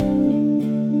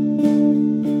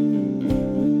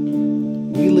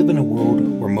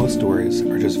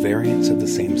stories are just variants of the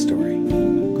same story.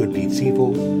 Good beats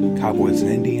evil, cowboys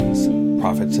and Indians,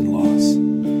 prophets and loss.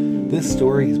 This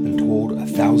story has been told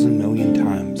 1,000 million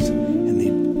times, and the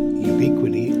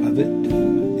ubiquity of it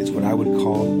is what I would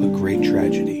call a great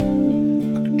tragedy.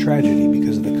 A tragedy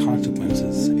because of the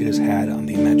consequences it has had on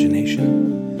the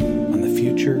imagination, on the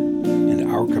future,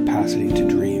 and our capacity to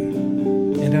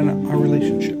dream, and on our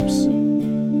relationships.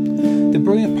 The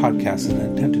Brilliant Podcast is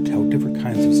an attempt to tell different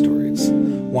kinds of stories,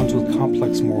 ones with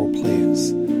complex moral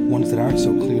plays, ones that aren't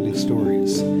so clearly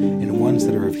stories, and ones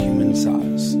that are of human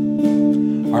size.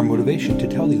 Our motivation to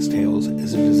tell these tales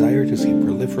is a desire to see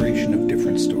proliferation of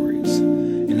different stories,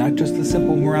 and not just the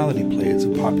simple morality plays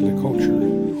of popular culture,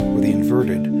 or the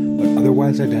inverted, but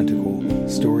otherwise identical,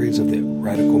 stories of the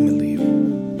radical milieu.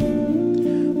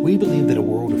 We believe that a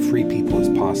world of free people is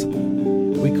possible.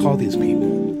 We call these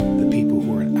people the people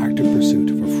who are in active pursuit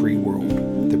of a free world,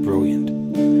 the brilliant,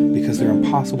 because they're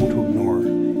impossible to ignore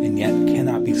and yet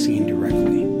cannot be seen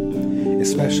directly,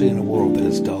 especially in a world that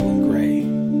is dull and gray.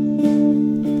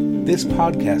 This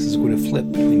podcast is going to flip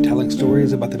between telling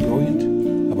stories about the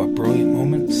brilliant, about brilliant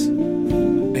moments.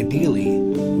 Ideally,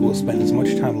 we will spend as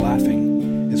much time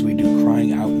laughing as we do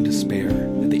crying out in despair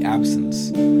at the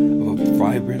absence of a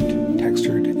vibrant,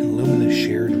 textured, and luminous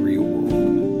shared real world.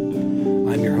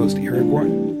 I'm your host,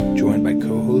 Aragorn, joined by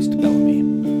co-host Bellamy.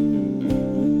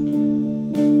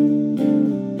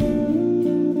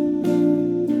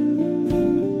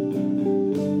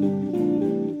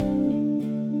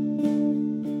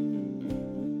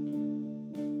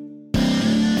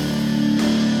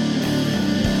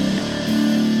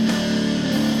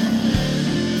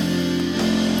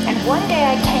 One day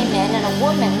I came in and a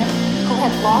woman who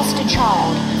had lost a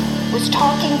child was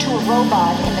talking to a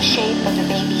robot in the shape of a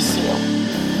baby seal.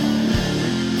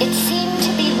 It seemed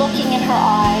to be looking in her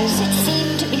eyes. It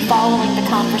seemed to be following the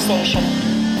conversation.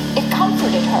 It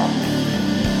comforted her.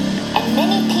 And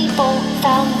many people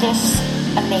found this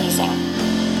amazing.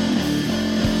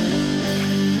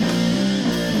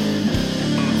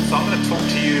 So I'm going to talk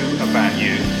to you about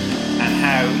you and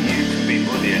how you can be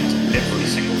brilliant every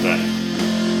single day.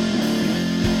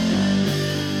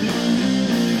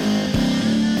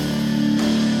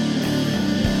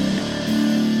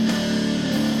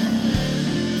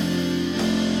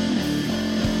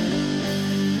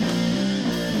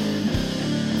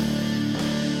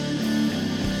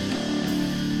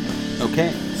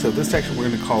 Okay, so this section we're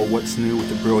going to call What's New with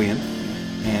the Brilliant,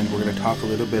 and we're going to talk a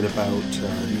little bit about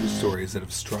news stories that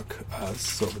have struck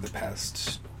us over the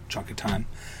past chunk of time.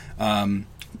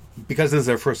 Because this is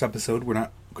our first episode, we're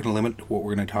not going to limit what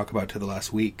we're going to talk about to the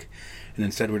last week, and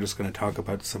instead we're just going to talk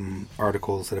about some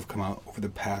articles that have come out over the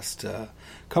past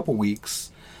couple weeks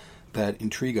that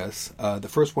intrigue us. The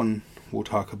first one we'll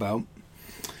talk about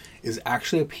is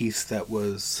actually a piece that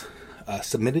was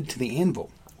submitted to the Anvil,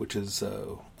 which is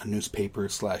a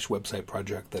newspaper/website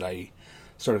project that I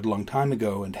started a long time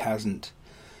ago and hasn't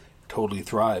totally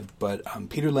thrived. But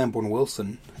Peter Lamborn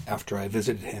Wilson, after I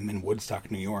visited him in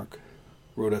Woodstock, New York,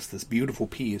 wrote us this beautiful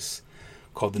piece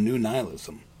called The New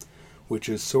Nihilism, which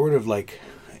is sort of like,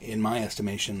 in my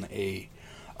estimation, a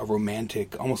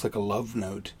romantic, almost like a love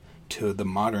note to the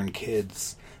modern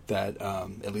kids that,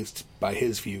 at least by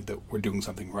his view, that we're doing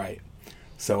something right.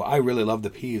 So I really love the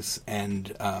piece,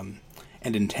 and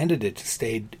intended it to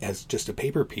stay as just a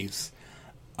paper piece,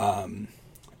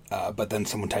 but then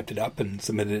someone typed it up and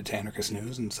submitted it to Anarchist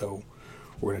News, and so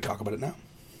we're going to talk about it now.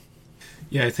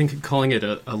 Yeah, I think calling it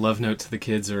a love note to the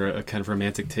kids or a kind of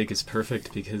romantic take is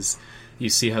perfect, because you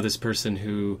see how this person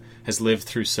who has lived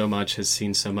through so much, has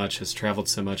seen so much, has traveled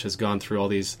so much, has gone through all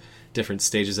these different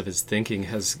stages of his thinking,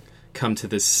 has come to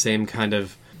this same kind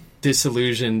of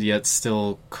disillusioned yet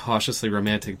still cautiously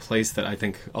romantic place that I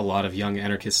think a lot of young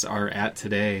anarchists are at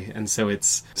today. And so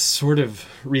it's sort of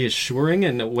reassuring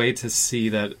in a way to see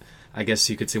that, I guess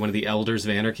you could say, one of the elders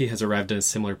of anarchy has arrived in a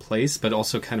similar place, but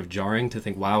also kind of jarring to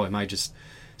think, wow, am I just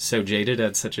so jaded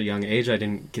at such a young age? I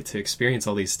didn't get to experience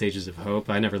all these stages of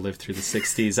hope. I never lived through the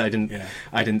 60s. I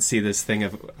didn't see this thing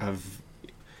of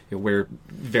where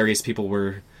various people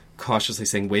were cautiously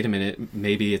saying, wait a minute,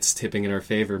 maybe it's tipping in our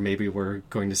favor, maybe we're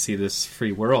going to see this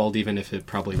free world, even if it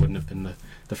probably wouldn't have been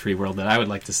the free world that I would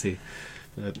like to see.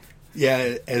 But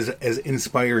yeah, as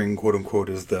inspiring, quote unquote,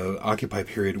 as the Occupy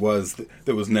period was,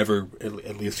 there was never,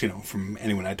 at least, from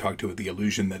anyone I talked to, the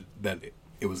illusion that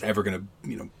it was ever going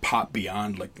to, pop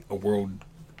beyond like a world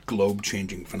globe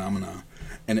changing phenomena.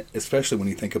 And especially when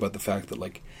you think about the fact that,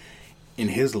 like, in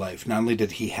his life, not only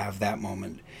did he have that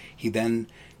moment, he then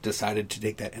decided to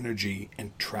take that energy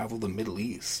and travel the Middle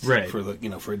East right. for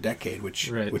for a decade, which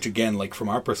right. which again, like from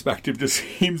our perspective, just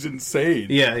seems insane.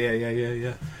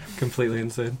 Yeah. Completely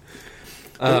insane.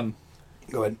 Go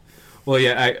ahead. Well,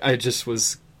 yeah, I just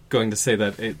was going to say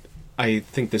that I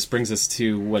think this brings us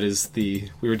to what is we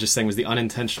were just saying was the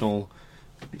unintentional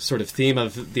sort of theme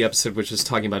of the episode, which is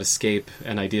talking about escape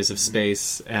and ideas of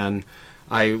space. And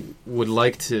I would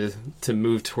like to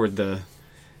move toward the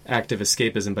active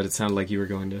escapism, but it sounded like you were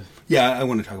going to... Yeah, I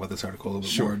want to talk about this article a little bit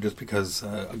Sure. more, just because,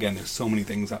 again, there's so many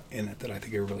things in it that I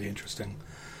think are really interesting.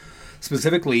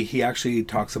 Specifically, he actually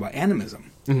talks about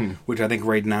animism, which I think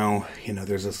right now,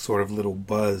 there's a sort of little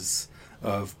buzz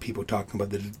of people talking about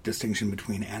the distinction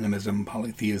between animism,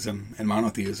 polytheism, and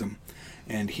monotheism.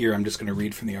 And here I'm just going to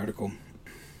read from the article.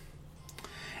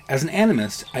 As an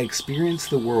animist, I experience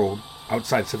the world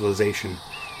outside civilization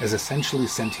as essentially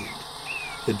sentient.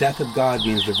 The death of God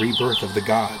means the rebirth of the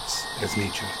gods, as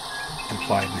Nietzsche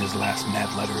implied in his last mad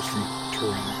letters from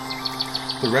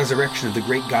Turin. The resurrection of the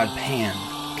great god Pan,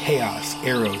 chaos,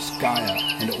 Eros, Gaia,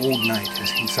 and old night,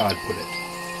 as Hesiod put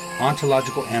it.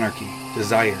 Ontological anarchy,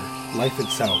 desire, life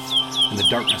itself, and the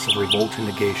darkness of revolt and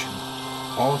negation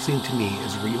all seem to me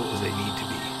as real as they need to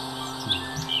be.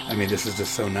 I mean, this is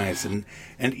just so nice. And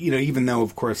even though,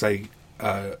 of course, I...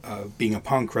 being a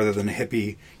punk rather than a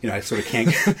hippie, I sort of can't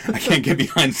I can't get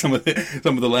behind some of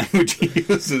the language he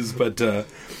uses, but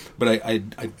I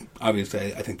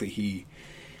obviously I think that he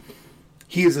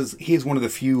is one of the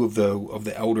few of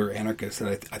the elder anarchists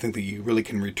that I think that you really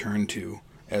can return to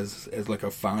as like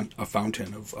a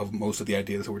fountain of most of the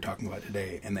ideas that we're talking about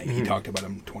today, and that he talked about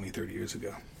them 20, 30 years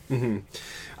ago. Mm-hmm.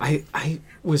 I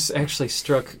was actually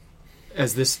struck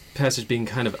as this passage being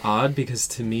kind of odd, because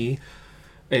to me,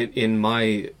 in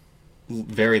my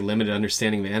very limited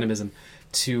understanding of animism,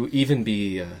 to even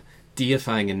be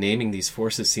deifying and naming these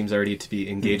forces seems already to be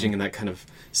engaging in that kind of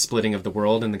splitting of the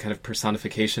world and the kind of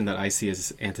personification that I see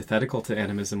as antithetical to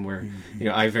animism, where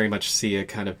I very much see a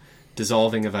kind of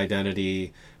dissolving of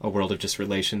identity, a world of just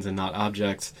relations and not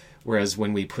objects. Whereas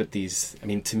when we put these,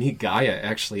 to me, Gaia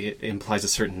actually it implies a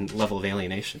certain level of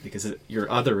alienation, because you're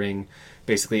othering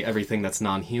basically everything that's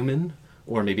non-human,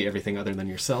 or maybe everything other than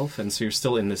yourself, and so you're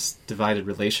still in this divided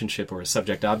relationship, or a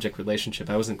subject-object relationship.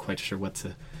 I wasn't quite sure what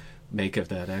to make of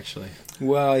that, actually.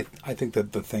 Well, I think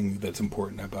that the thing that's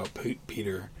important about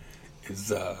Peter is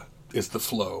the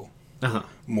flow,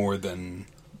 more than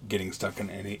getting stuck in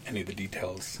any of the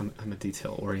details. I'm a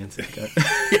detail-oriented guy.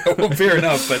 Yeah, well, fair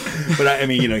enough, but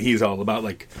he's all about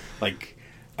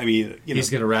he's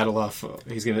going to rattle off.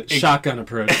 He's going to shotgun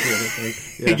approach to it, I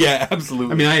think. Yeah,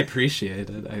 absolutely. I appreciate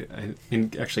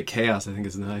it. Actually, chaos, I think,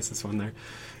 is the nicest one there.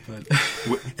 But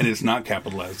and it's not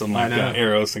capitalized, unlike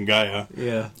Eros and Gaia.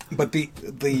 Yeah. But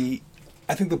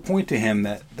I think the point to him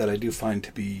that I do find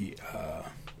to be,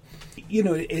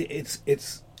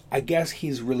 it's I guess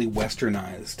he's really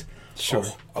westernized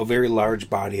a very large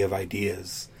body of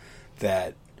ideas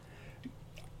that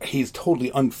he's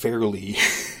totally unfairly,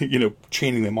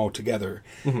 chaining them all together.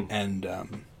 And, I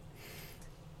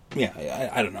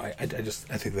don't know. I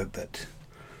think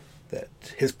that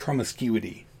his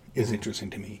promiscuity is interesting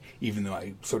to me, even though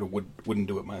I sort of wouldn't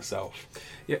do it myself.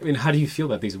 Yeah, how do you feel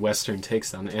about these Western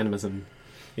takes on animism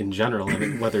in general?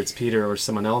 Whether it's Peter or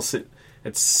someone else,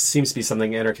 it seems to be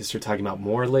something anarchists are talking about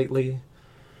more lately.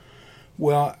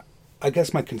 Well, I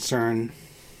guess my concern,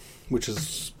 which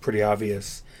is pretty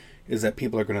obvious, is that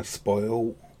people are going to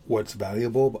spoil what's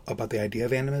valuable about the idea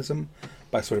of animism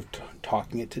by sort of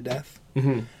talking it to death.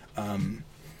 One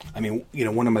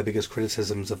of my biggest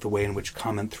criticisms of the way in which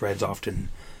comment threads often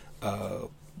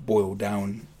boil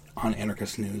down on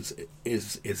anarchist news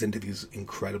is into these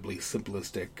incredibly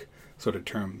simplistic sort of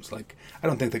terms. Like, I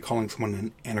don't think that calling someone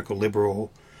an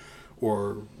anarcho-liberal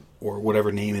or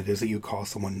whatever name it is that you call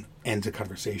someone ends a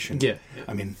conversation. Yeah.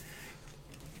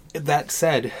 That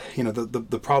said,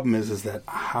 the problem is that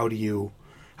how do you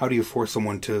force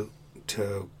someone to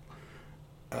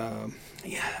I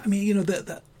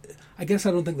guess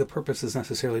I don't think the purpose is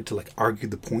necessarily to argue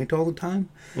the point all the time.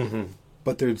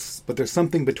 But there's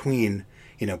something between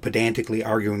pedantically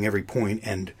arguing every point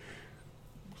and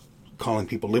calling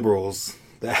people liberals.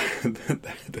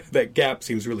 That gap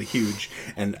seems really huge,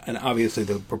 and obviously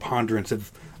the preponderance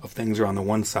of things are on the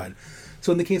one side.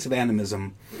 So in the case of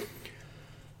animism,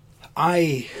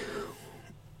 to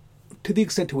the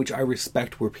extent to which I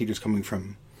respect where Peter's coming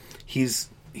from, he's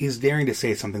daring to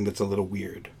say something that's a little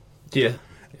weird. Yeah.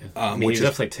 He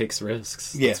definitely takes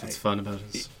risks. Yeah. That's what's fun about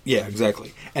it. Yeah,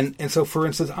 exactly. And so, for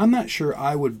instance, I'm not sure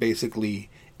I would basically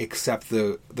accept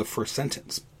the first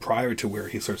sentence prior to where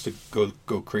he starts to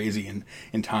go crazy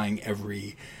and tying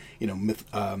every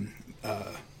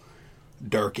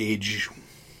Dark Age,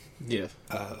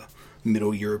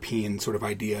 Middle European sort of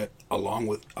idea, along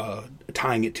with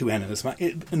tying it to animism.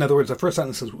 In other words, the first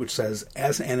sentence which says,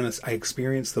 "As an animist, I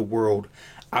experience the world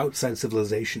outside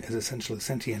civilization as essentially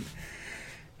sentient."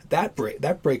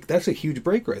 That's a huge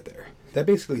break right there. That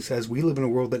basically says we live in a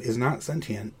world that is not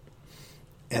sentient,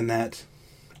 and that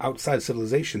outside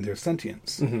civilization there's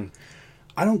sentience. Mm-hmm.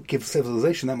 I don't give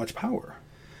civilization that much power.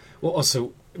 Well,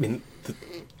 also, I mean,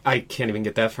 I can't even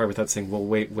get that far without saying, well,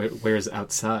 wait, where is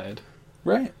outside?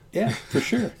 Right. Yeah, for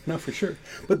sure. No, for sure.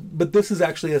 But this is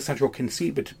actually a central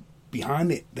conceit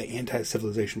behind the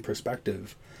anti-civilization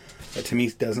perspective that to me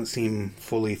doesn't seem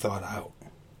fully thought out.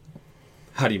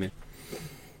 How do you mean?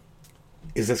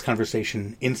 Is this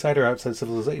conversation inside or outside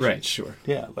civilization? Right, sure.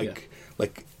 Yeah,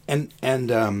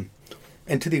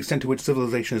 and to the extent to which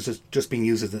civilization is just being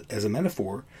used as a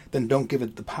metaphor, then don't give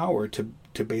it the power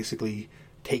to basically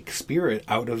take spirit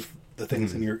out of the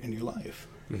things in your life.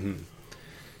 Mm-hmm.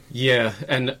 Yeah,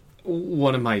 and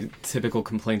one of my typical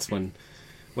complaints when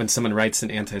someone writes an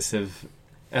anti-civ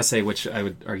essay, which I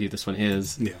would argue this one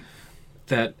is,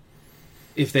 that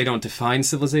if they don't define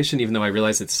civilization, even though I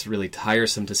realize it's really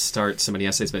tiresome to start so many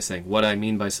essays by saying what I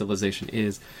mean by civilization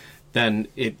is, then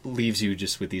it leaves you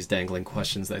just with these dangling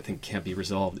questions that I think can't be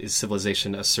resolved. Is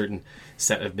civilization a certain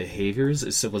set of behaviors?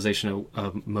 Is civilization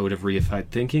a mode of reified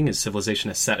thinking? Is civilization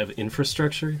a set of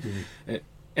infrastructure? Mm-hmm.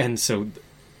 And so,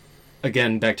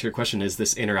 again, back to your question, is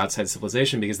this in or outside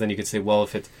civilization? Because then you could say, well,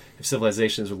 if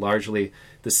civilization is largely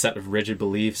the set of rigid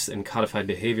beliefs and codified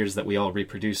behaviors that we all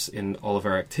reproduce in all of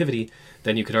our activity,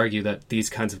 then you could argue that these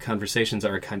kinds of conversations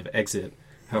are a kind of exit,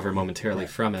 however momentarily,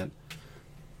 from it.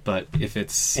 But if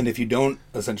you don't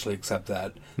essentially accept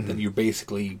that, then you're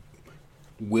basically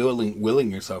willing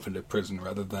yourself into prison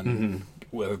rather than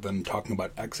talking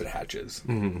about exit hatches.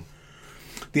 Mm-hmm.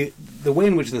 The way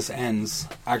in which this ends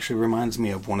actually reminds me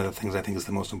of one of the things I think is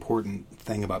the most important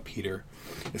thing about Peter,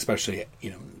 especially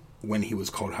when he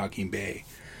was called Hakim Bey.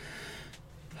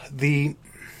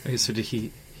 So did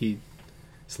he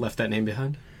left that name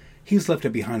behind? He's left it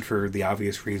behind for the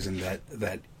obvious reason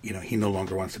that he no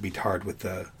longer wants to be tarred with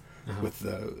the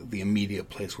immediate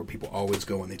place where people always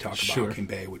go when they talk about Hakim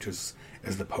Bey, which is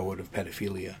as the poet of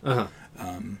pedophilia,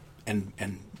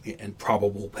 and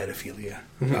probable pedophilia,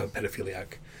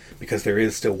 pedophiliac, because there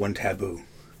is still one taboo.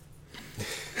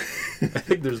 I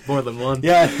think there's more than one.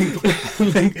 Yeah, I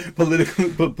think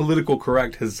political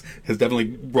correct has definitely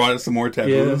brought us some more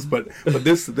taboos, but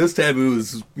this taboo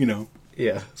is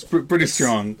it's pretty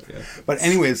strong. Yeah. But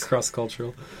anyways,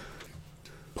 cross-cultural.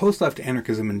 Post-left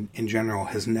anarchism in general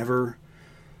has never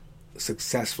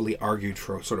successfully argued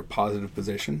for a sort of positive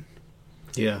position.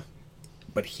 Yeah.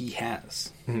 But he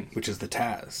has, which is the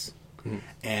Taz. Mm-hmm.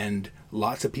 And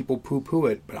lots of people poo-poo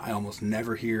it, but I almost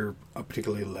never hear a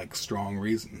particularly strong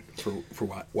reason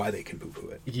for why they can poo-poo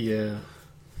it. Yeah.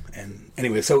 And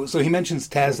anyway, so he mentions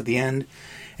Taz at the end,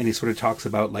 and he sort of talks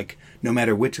about, no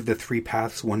matter which of the three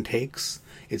paths one takes,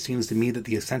 it seems to me that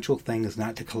the essential thing is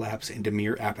not to collapse into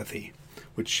mere apathy,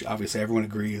 which obviously everyone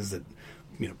agrees that,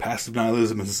 passive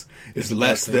nihilism is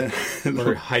less than...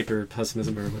 or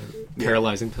hyper-pessimism or whatever,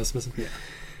 paralyzing pessimism. Yeah.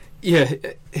 Yeah,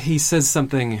 he says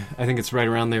something, I think it's right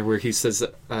around there, where he says,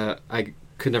 I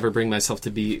could never bring myself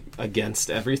to be against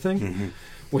everything,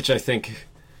 which I think,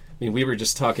 we were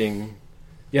just talking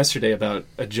yesterday about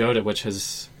a Joda, which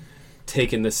has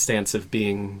taken this stance of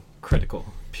being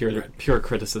critical, pure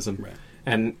criticism,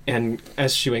 and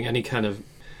eschewing any kind of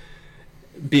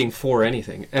being for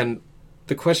anything. And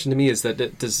the question to me is that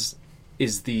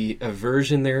is the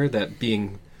aversion there that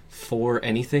being for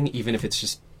anything, even if it's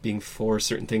just being for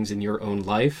certain things in your own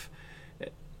life,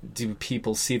 do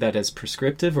people see that as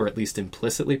prescriptive or at least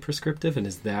implicitly prescriptive? And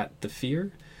is that the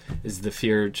fear? Is the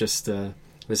fear just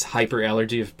this hyper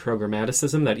allergy of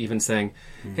programmaticism that even saying,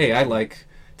 hey, I like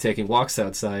taking walks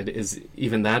outside, is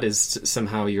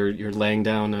somehow you're laying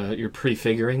down, you're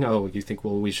prefiguring, you think,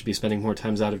 well, we should be spending more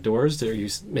times out of doors? Are you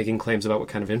making claims about what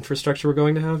kind of infrastructure we're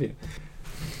going to have?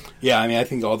 Yeah, I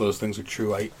think all those things are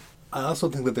true. I also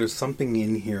think that there's something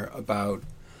in here about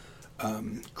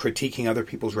critiquing other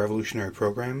people's revolutionary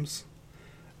programs,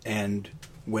 and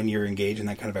when you're engaged in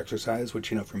that kind of exercise, which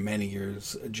for many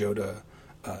years Joda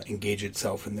engaged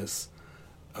itself in this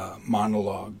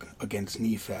monologue against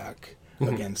NEFAC,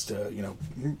 against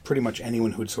pretty much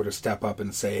anyone who would sort of step up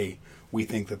and say, we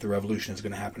think that the revolution is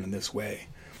going to happen in this way,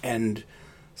 and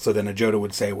so then a Joda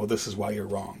would say, well, this is why you're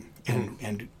wrong,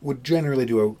 and would generally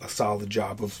do a solid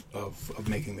job of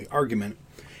making the argument.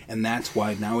 And that's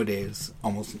why nowadays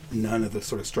almost none of the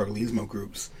sort of strugglismo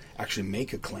groups actually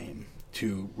make a claim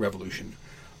to revolution.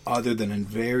 other than in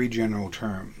very general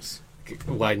terms.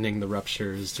 Widening the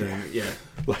ruptures during, yeah.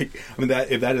 Like, I mean,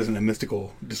 that if that isn't a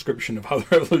mystical description of how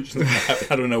the revolution is going to happen,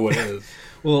 I don't know what is.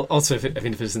 Well, also, if it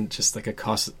isn't just like a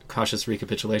cautious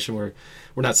recapitulation, where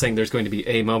we're not saying there's going to be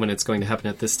a moment it's going to happen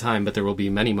at this time, but there will be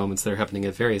many moments that are happening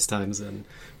at various times, and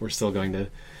we're still going to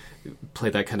play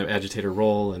that kind of agitator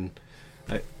role. And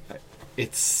I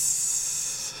think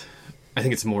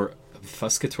it's a more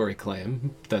obfuscatory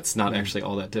claim that's not actually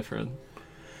all that different.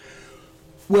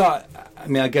 Well, I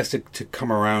mean, I guess to come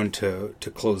around to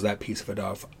close that piece of it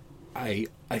off, I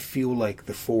feel like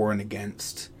the for and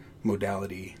against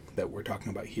modality that we're talking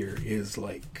about here is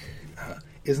like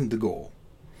isn't the goal,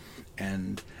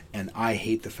 and I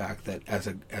hate the fact that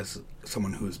as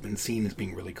someone who has been seen as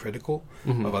being really critical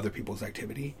of other people's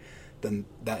activity, then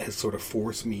that has sort of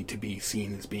forced me to be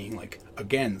seen as being like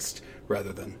against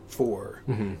rather than for,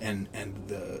 and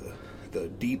the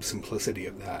deep simplicity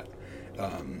of that.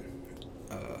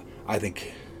 I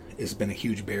think has been a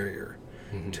huge barrier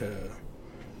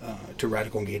to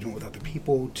radical engagement with other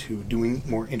people, to doing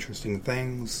more interesting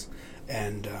things,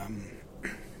 and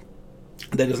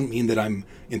that doesn't mean that I'm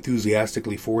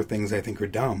enthusiastically for things I think are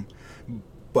dumb,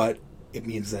 but it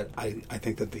means that I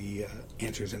think that the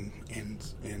answers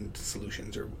and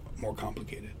solutions are more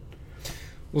complicated.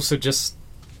 Well, so just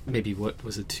maybe, what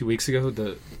was it, 2 weeks ago,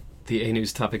 the A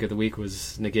News topic of the week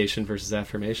was negation versus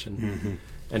affirmation.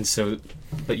 And so,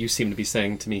 but you seem to be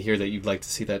saying to me here that you'd like to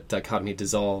see that dichotomy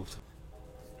dissolved.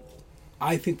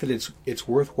 I think that it's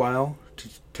worthwhile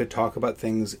to talk about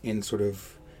things in sort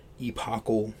of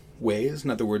epochal ways.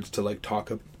 In other words, to like talk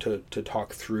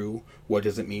through what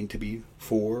does it mean to be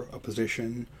for a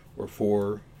position or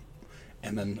for,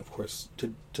 and then of course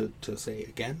to say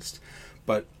against.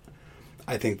 But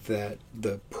I think that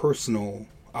the personal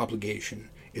obligation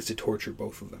is to torture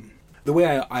both of them. The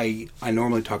way I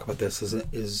normally talk about this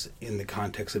is in the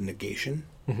context of negation.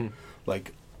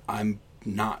 Like, I'm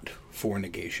not for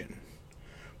negation.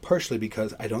 Partially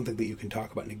because I don't think that you can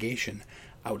talk about negation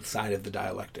outside of the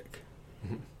dialectic.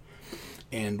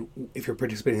 And if you're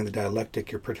participating in the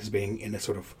dialectic, you're participating in a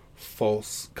sort of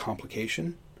false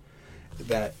complication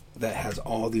that has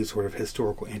all these sort of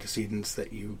historical antecedents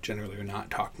that you generally are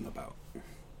not talking about.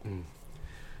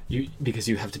 Because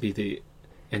you have to be the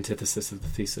antithesis of the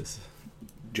thesis.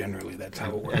 Generally, that's how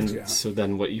it works. And so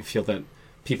then what you feel that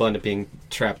people end up being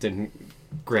trapped in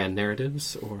grand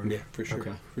narratives, or yeah, for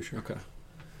sure. Okay.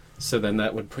 So then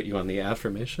that would put you on the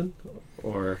affirmation,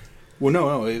 or well,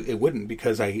 no, it wouldn't,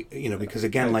 because because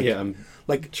again, I'm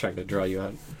like trying to draw you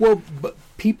out. Well, but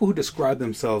people who describe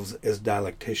themselves as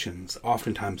dialecticians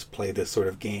oftentimes play this sort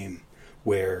of game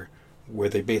where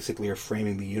they basically are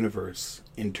framing the universe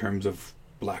in terms of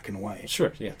black and white.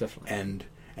 Sure, yeah, definitely.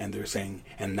 And they're saying,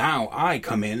 and now I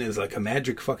come in as like a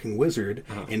magic fucking wizard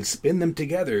and spin them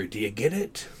together. Do you get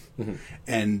it?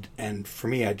 And for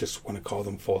me, I just want to call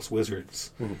them false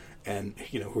wizards, and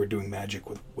who are doing magic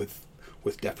with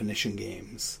definition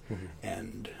games,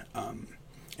 and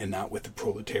not with the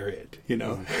proletariat,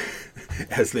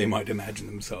 as they might imagine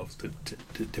themselves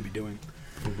to be doing.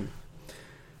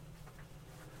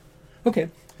 Okay,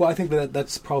 well, I think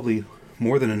that's probably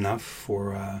more than enough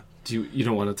for. You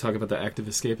don't want to talk about the active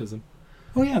escapism?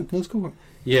 Oh yeah, let's go.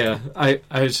 Yeah, I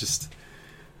was just,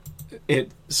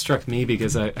 it struck me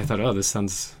because I thought, oh, this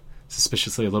sounds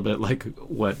suspiciously a little bit like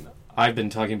what I've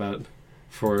been talking about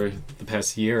for the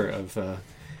past year of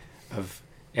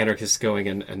anarchists going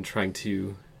and trying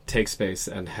to take space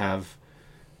and have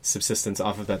subsistence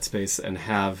off of that space and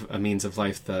have a means of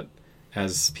life that,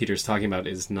 as Peter's talking about,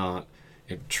 is not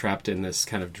trapped in this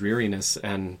kind of dreariness.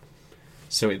 And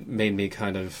so it made me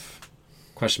kind of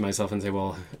question myself and say,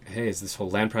 well, hey, is this whole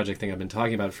land project thing I've been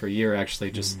talking about for a year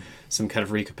actually just some kind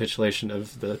of recapitulation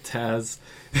of the Taz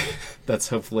that's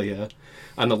hopefully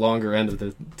on the longer end of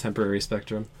the temporary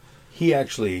spectrum? He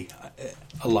actually,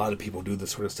 a lot of people do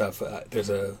this sort of stuff. There's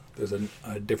a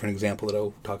different example that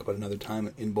I'll talk about another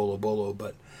time in Bolo Bolo,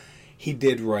 but he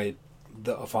did write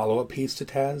a follow-up piece to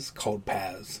Taz called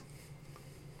Paz.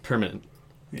 Permanent.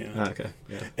 Yeah. Okay.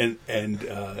 Yeah. And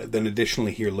then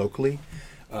additionally here locally,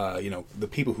 the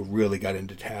people who really got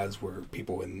into Taz were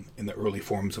people in the early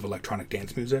forms of electronic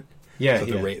dance music. Yeah, so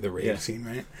the rave scene,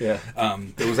 right? Yeah.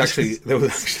 There was actually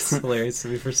it's hilarious to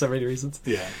me for so many reasons.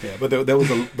 Yeah. But there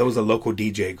was a local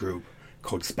DJ group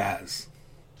called Spaz.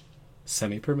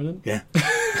 Semi-permanent. Yeah.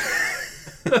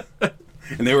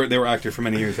 And they were active for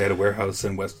many years. They had a warehouse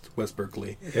in West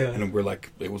Berkeley, and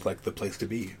it was like the place to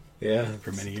be. Yeah,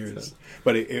 for many years.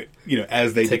 But it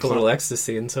as they take a little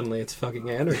ecstasy and suddenly it's fucking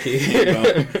anarchy.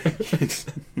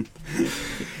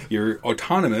 You're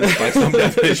autonomous by some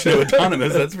definition of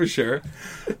autonomous, that's for sure.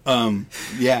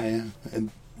 Yeah.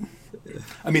 And,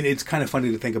 I mean, it's kind of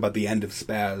funny to think about the end of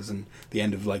Spaz and the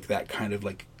end of like that kind of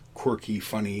like quirky,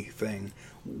 funny thing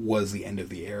was the end of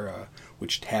the era,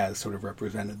 which Taz sort of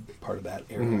represented part of that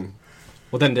era. Mm-hmm.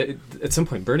 Well, then at some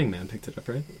point, Burning Man picked it up,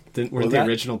 right? Weren't the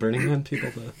original Burning Man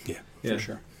people? Yeah, for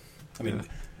sure. I mean,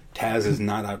 Taz is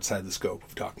not outside the scope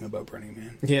of talking about Burning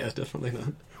Man. Yeah, definitely not.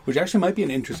 Which actually might be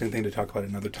an interesting thing to talk about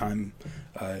another time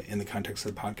in the context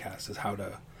of the podcast, is how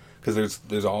to... Because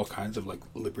there's all kinds of like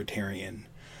libertarian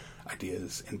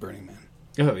ideas in Burning Man.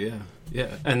 Oh, yeah.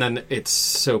 And then it's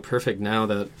so perfect now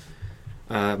that...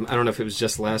 I don't know if it was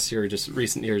just last year or just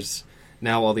recent years...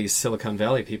 Now all these Silicon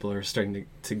Valley people are starting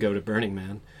to go to Burning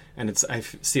Man, and I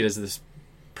see it as this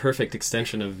perfect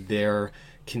extension of their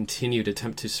continued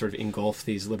attempt to sort of engulf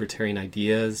these libertarian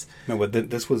ideas. No, but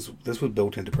this was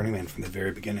built into Burning Man from the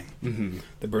very beginning. Mm-hmm.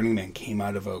 The Burning Man came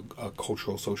out of a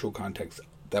cultural, social context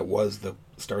that was the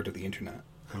start of the internet.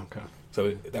 Okay.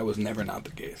 So that was never not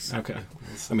the case. Okay.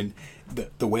 I mean,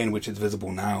 the way in which it's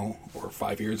visible now, or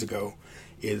 5 years ago,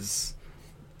 is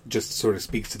just sort of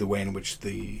speaks to the way in which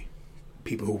the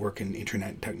people who work in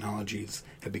internet technologies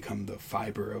have become the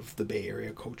fiber of the Bay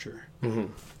Area culture,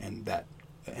 and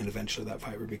eventually that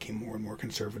fiber became more and more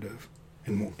conservative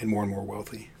and more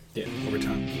wealthy over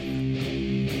time.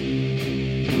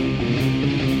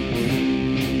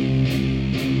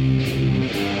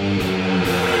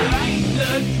 Like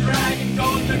the dragon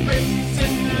called the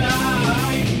crimson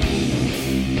light,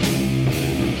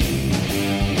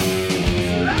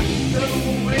 like the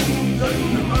wind on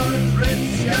the mud red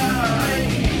sky.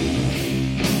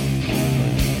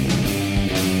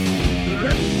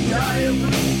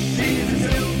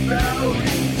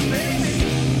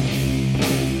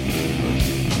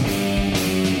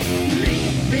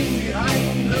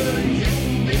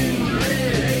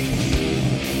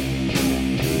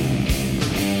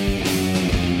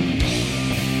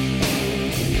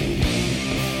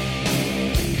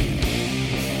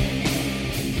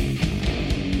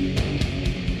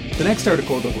 The next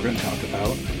article that we're going to talk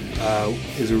about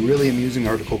is a really amusing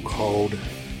article called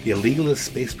The Illegalist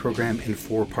Space Program in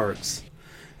 4 Parts.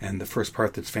 And the first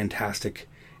part that's fantastic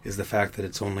is the fact that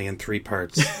it's only in 3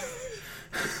 parts.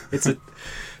 It's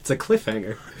a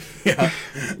cliffhanger. Yeah.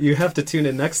 You have to tune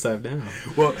in next time now.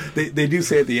 Well, they do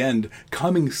say at the end,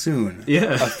 coming soon,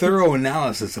 a thorough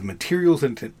analysis of materials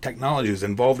and technologies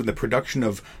involved in the production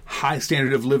of high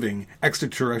standard of living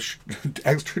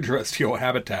extraterrestrial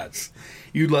habitats,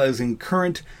 utilizing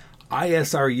current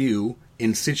ISRU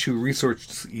in situ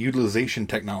resource utilization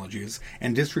technologies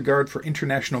and disregard for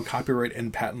international copyright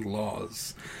and patent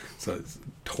laws. So it's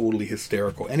totally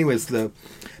hysterical. Anyways, the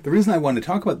reason I wanted to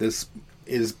talk about this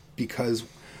is because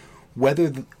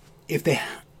if they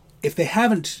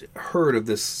haven't heard of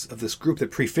this group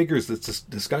that prefigures this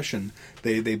discussion,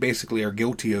 they basically are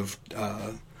guilty of.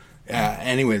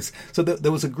 Anyways, so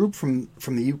there was a group from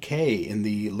the UK in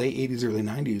the late 80s, early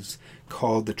 90s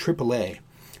called the AAA,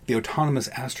 the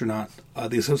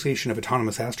Association of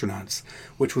Autonomous Astronauts,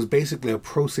 which was basically a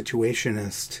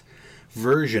pro-situationist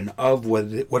version of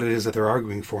what it is that they're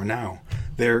arguing for now.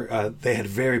 They had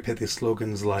very pithy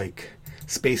slogans like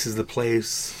 "Space is the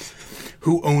place,"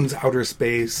 "Who owns outer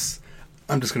space?"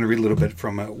 I'm just going to read a little bit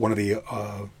from one of the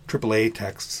AAA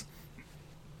texts.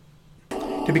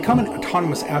 To become an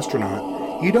autonomous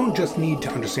astronaut, you don't just need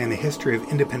to understand the history of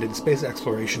independent space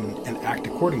exploration and act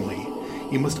accordingly.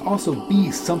 You must also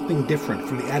be something different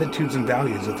from the attitudes and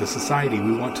values of the society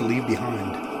we want to leave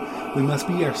behind. We must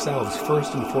be ourselves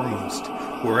first and foremost,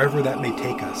 wherever that may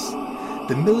take us.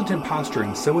 The militant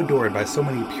posturing so adored by so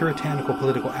many puritanical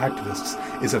political activists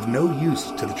is of no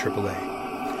use to the AAA.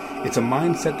 It's a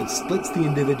mindset that splits the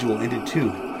individual into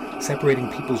two,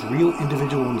 separating people's real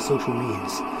individual and social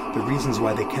needs, the reasons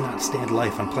why they cannot stand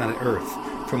life on planet Earth,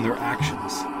 from their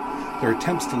actions, their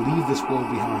attempts to leave this world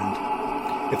behind.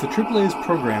 If the AAA's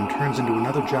program turns into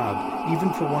another job,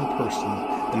 even for one person,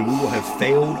 then we will have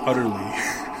failed utterly.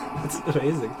 That's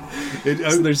amazing.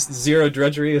 So there's zero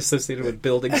drudgery associated with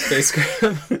building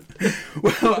spacecraft.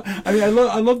 Well, I mean,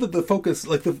 I love that the focus,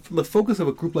 like the focus of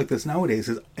a group like this nowadays,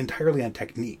 is entirely on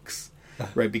techniques,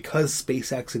 right? Because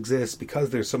SpaceX exists,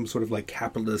 because there's some sort of like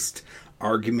capitalist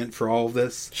argument for all of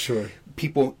this. Sure.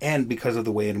 People, and because of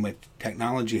the way in which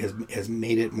technology has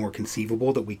made it more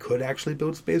conceivable that we could actually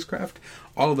build spacecraft,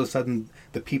 all of a sudden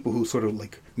the people who sort of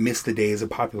like miss the days of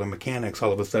popular mechanics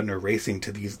all of a sudden are racing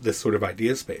to this sort of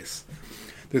idea space.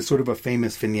 There's sort of a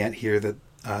famous vignette here that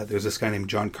there's this guy named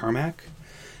John Carmack,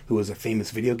 who was a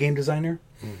famous video game designer.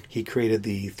 He created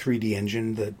the 3D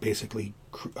engine that basically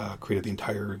created the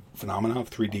entire phenomenon of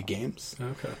 3D games.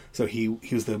 Okay. So he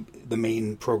was the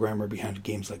main programmer behind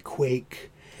games like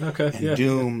Quake and Yeah.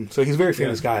 Doom. So he's a very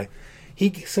famous guy.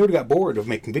 He sort of got bored of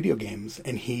making video games,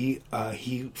 and he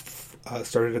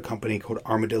started a company called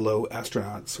Armadillo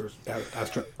Astronauts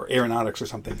or Aeronautics or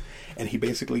something, and he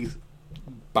basically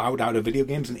bowed out of video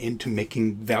games and into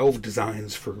making valve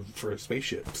designs for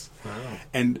spaceships. Wow.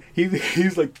 And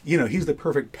he's like, he's the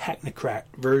perfect technocrat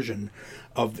version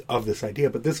of this idea.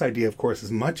 But this idea, of course,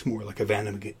 is much more like a Van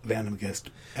Amigist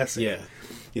essay.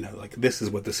 Yeah. Like this is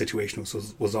what the situation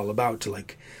was all about, to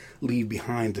like leave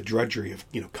behind the drudgery of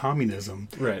communism,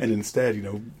 right, and instead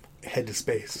head to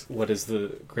space. What is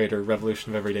the greater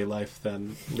revolution of everyday life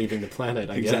than leaving the planet,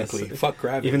 I exactly. guess. Fuck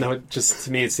gravity. Even though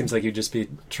to me it seems like you'd just be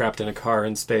trapped in a car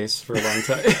in space for a long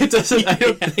time. I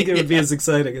don't think it would be as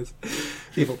exciting as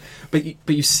people. But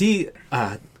you see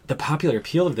the popular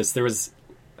appeal of this. There was,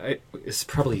 it's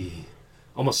probably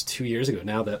almost 2 years ago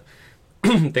now that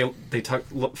they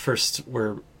talked first,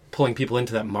 were pulling people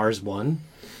into that Mars One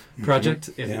project,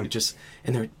 and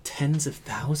there are tens of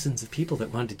thousands of people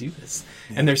that wanted to do this,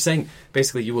 and they're saying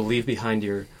basically you will leave behind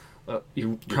you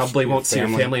probably won't see your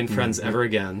family and friends ever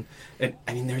again. And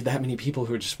I mean, there are that many people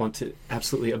who just want to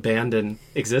absolutely abandon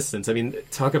existence. I mean,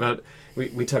 talk about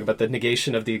we talk about the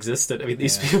negation of the existent. I mean,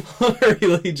 these people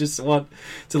really just want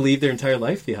to leave their entire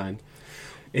life behind.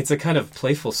 It's a kind of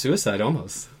playful suicide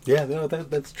almost. Yeah, no,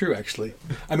 that's true, actually.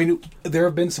 I mean, there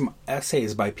have been some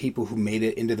essays by people who made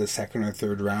it into the second or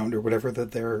third round or whatever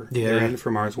that they're in for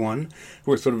Mars One,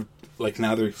 who are sort of like,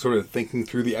 now they're sort of thinking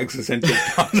through the existential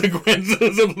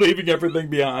consequences of leaving everything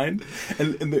behind.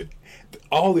 And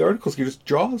all the articles, your just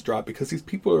jaws drop because these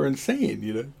people are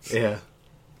insane, Yeah.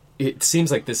 It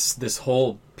seems like this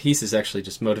whole piece is actually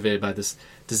just motivated by this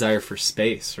desire for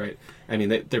space, right? I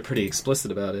mean, they're pretty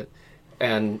explicit about it.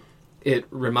 And it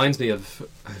reminds me of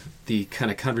the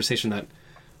kind of conversation that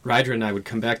Ryder and I would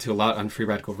come back to a lot on Free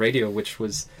Radical Radio, which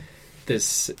was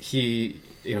this, he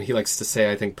likes to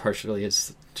say, I think partially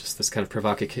is just this kind of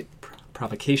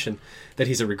provocation, that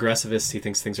he's a regressivist. He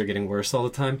thinks things are getting worse all the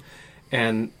time.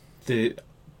 And the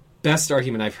best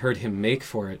argument I've heard him make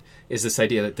for it is this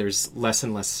idea that there's less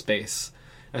and less space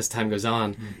as time goes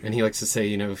on. Mm-hmm. And he likes to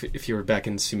say, if you were back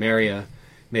in Sumeria,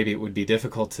 maybe it would be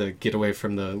difficult to get away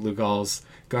from the Lugal's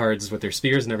guards with their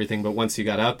spears and everything, but once you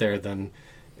got out there, then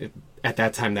at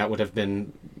that time that would have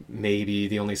been maybe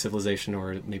the only civilization,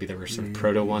 or maybe there were sort of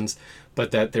proto ones,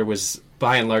 but that there was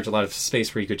by and large a lot of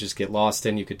space where you could just get lost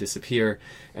in, you could disappear,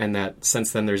 and that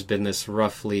since then there's been this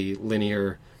roughly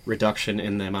linear reduction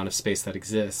in the amount of space that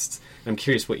exists. I'm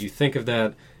curious what you think of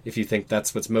that, if you think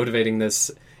that's what's motivating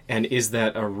this, and is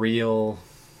that a real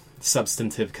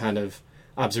substantive kind of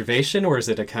observation, or is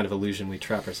it a kind of illusion we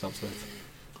trap ourselves with?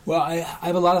 Well, I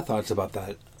have a lot of thoughts about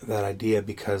that idea,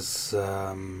 because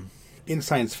in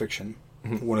science fiction,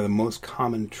 one of the most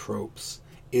common tropes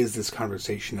is this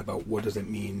conversation about what does it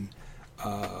mean,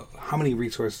 how many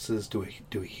resources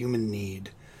does a human need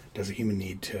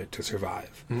to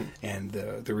survive? And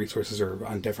the resources are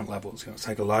on different levels,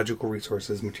 psychological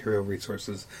resources, material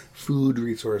resources, food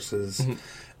resources,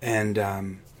 and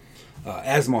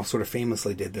Asimov sort of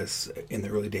famously did this in the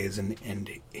early days, and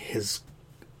his,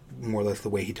 more or less the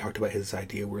way he talked about his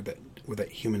idea were that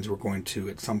humans were going to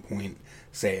at some point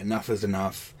say enough is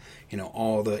enough.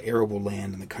 All the arable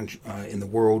land in the country, in the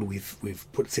world, we've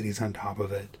put cities on top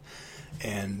of it,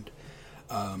 and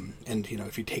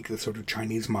if you take the sort of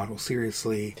Chinese model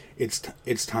seriously,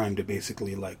 it's time to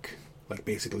basically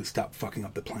basically stop fucking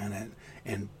up the planet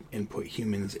and put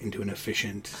humans into an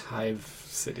efficient hive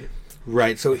city.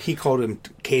 Right, so he called them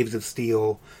caves of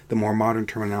steel. The more modern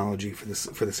terminology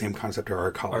for the same concept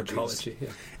are arcologies. Arcology, yeah.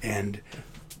 And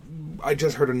I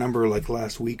just heard a number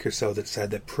last week or so that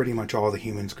said that pretty much all the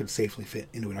humans could safely fit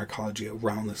into an arcology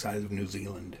around the size of New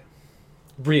Zealand.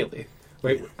 Really?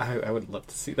 Wait, I would love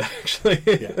to see that, actually.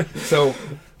 Yeah. So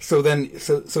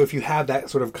if you have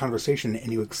that sort of conversation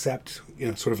and you accept,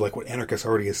 sort of like what anarchists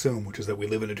already assume, which is that we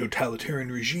live in a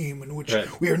totalitarian regime in which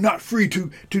we are not free to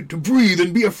breathe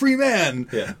and be a free man.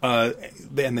 Yeah.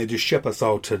 Then they just ship us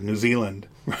all to New Zealand,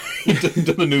 right?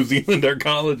 to the New Zealand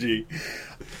arcology.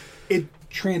 It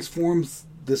transforms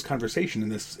this conversation in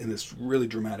this really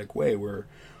dramatic way where,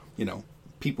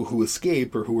 people who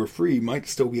escape or who are free might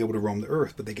still be able to roam the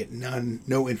earth, but they get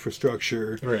no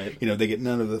infrastructure. Right. They get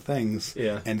none of the things.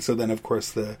 Yeah. And so then, of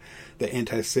course, the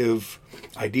anti-civ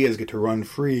ideas get to run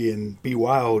free and be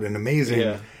wild and amazing.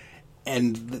 Yeah.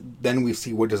 And then we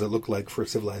see what does it look like for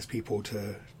civilized people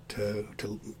to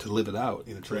live it out,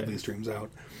 to live these dreams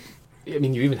out. I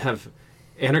mean, you even have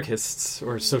anarchists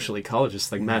or social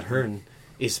ecologists like Matt Hearn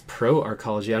is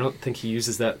pro-arcology. I don't think he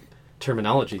uses that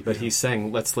terminology, but he's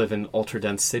saying let's live in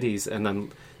ultra-dense cities and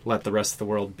then let the rest of the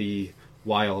world be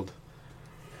wild.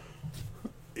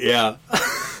 Yeah.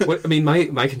 I mean,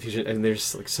 my confusion, and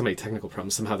there's like so many technical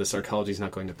problems. Somehow this arcology is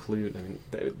not going to pollute. I mean,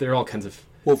 there are all kinds of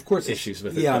of course issues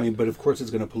with it. Yeah, I mean, but of course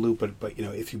it's going to pollute. But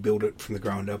if you build it from the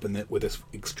ground up and with this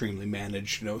extremely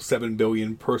managed, 7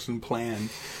 billion person plan,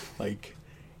 like,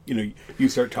 you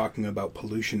start talking about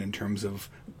pollution in terms of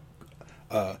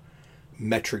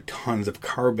metric tons of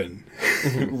carbon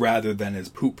rather than as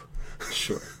poop.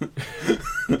 Sure.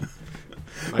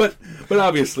 But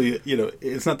obviously,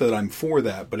 it's not that I'm for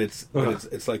that, but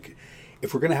it's like,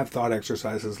 if we're going to have thought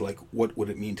exercises like what would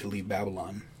it mean to leave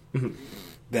Babylon,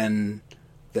 then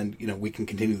we can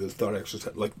continue those thought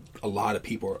exercises. Like, a lot of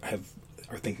people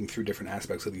are thinking through different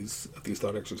aspects of these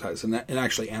thought exercises, and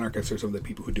actually anarchists are some of the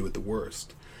people who do it the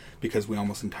worst, because we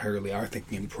almost entirely are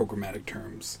thinking in programmatic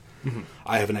terms.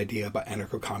 I have an idea about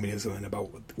anarcho-communism and about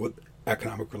what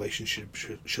economic relationship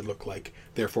should look like.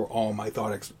 Therefore, all my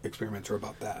thought experiments are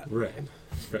about that. Right.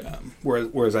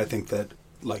 Whereas I think that,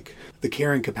 like, the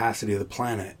carrying capacity of the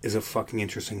planet is a fucking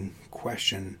interesting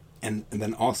question, and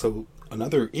then also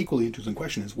another equally interesting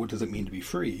question is, what does it mean to be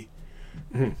free?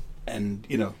 And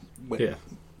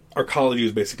arcology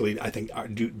is basically, I think,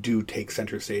 do take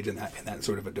center stage in that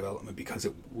sort of a development, because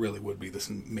it really would be this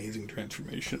amazing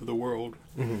transformation of the world.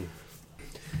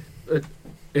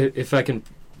 If I can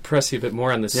press you a bit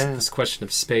more on this question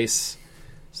of space,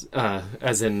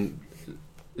 as in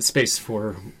space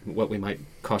for what we might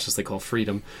cautiously call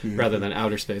freedom, rather than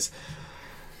outer space.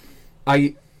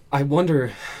 I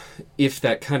wonder if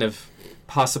that kind of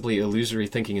possibly illusory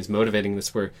thinking is motivating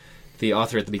this, where the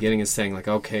author at the beginning is saying, like,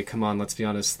 okay, come on, let's be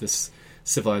honest, this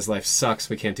civilized life sucks,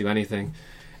 we can't do anything.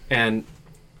 And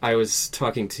I was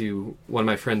talking to one of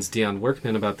my friends, Dion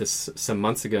Workman, about this some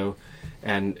months ago,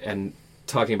 and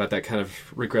talking about that kind of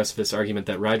regressivist argument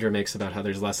that Ryder makes about how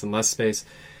there's less and less space.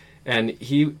 And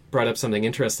he brought up something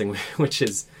interesting, which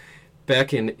is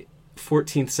back in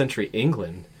 14th century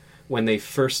England, when they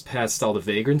first passed all the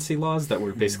vagrancy laws that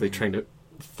were basically trying to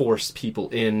force people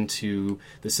into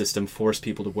the system, force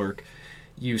people to work,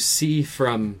 you see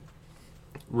from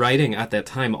writing at that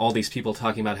time all these people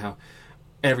talking about how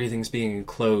everything's being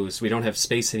enclosed, we don't have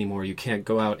space anymore, you can't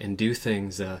go out and do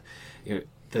things, the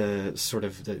sort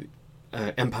of the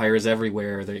empire is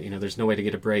everywhere, there's no way to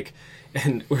get a break.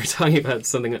 And we're talking about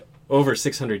something over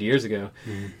 600 years ago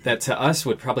that to us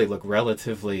would probably look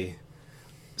relatively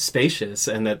spacious,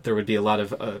 and that there would be a lot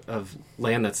of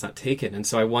land that's not taken. And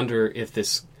so I wonder if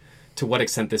to what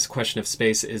extent this question of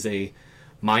space is a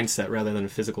mindset rather than a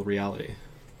physical reality.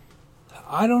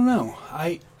 I don't know.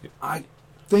 I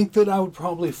think that I would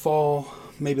probably fall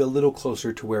maybe a little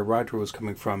closer to where Roger was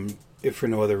coming from, if for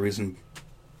no other reason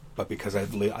but because I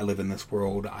live in this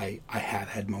world. I have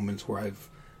had moments where I've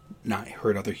not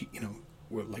heard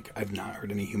where, like, I've not heard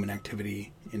any human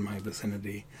activity in my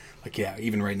vicinity. Like,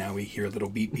 even right now we hear a little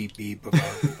beep, beep, beep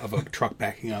of a truck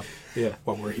backing up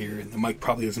while we're here. And the mic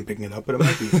probably isn't picking it up, but it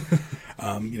might be.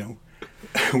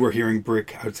 We're hearing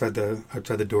brick outside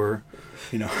the door,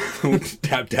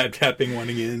 tapping,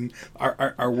 wanting in.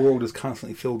 Our world is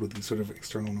constantly filled with these sort of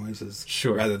external noises,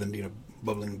 rather than,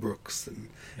 bubbling brooks and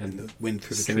the wind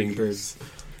through the singing trees.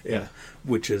 Birds. Yeah.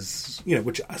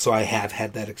 So I have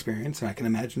had that experience, and I can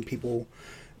imagine people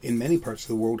in many parts of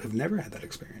the world have never had that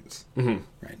experience. Right?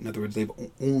 In other words, they've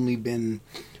only been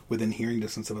within hearing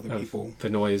distance of other people. The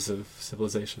noise of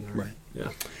civilization. Right.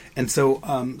 Yeah. And so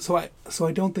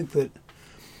I don't think that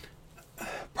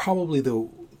probably the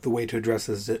way to address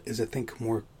this is to think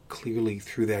more clearly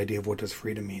through the idea of what does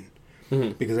freedom mean.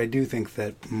 Because I do think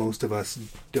that most of us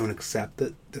don't accept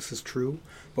that this is true,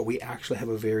 but we actually have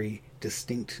a very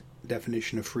distinct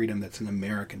definition of freedom that's an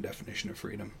American definition of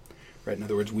freedom. Right? In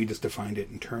other words, we just defined it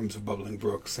in terms of bubbling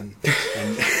brooks and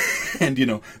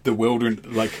the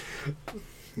wilderness,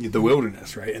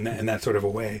 right? In that sort of a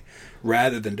way,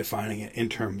 rather than defining it in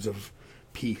terms of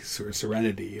peace or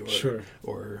serenity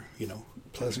or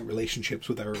pleasant relationships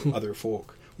with our other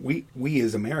folk. We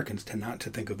as Americans tend not to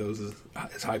think of those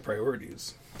as high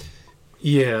priorities.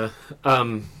 Yeah.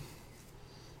 I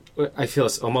feel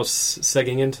it's almost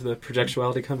segging into the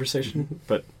projectuality conversation,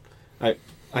 but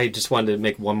I just wanted to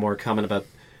make one more comment about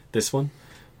this one,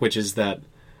 which is that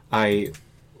I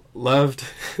loved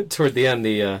toward the end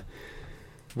the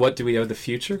what do we owe the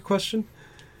future question,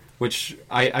 which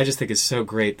I just think is so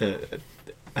great. The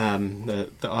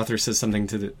author says something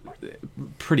to the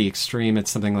pretty extreme.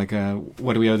 It's something like,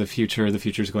 what do we owe the future? The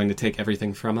future is going to take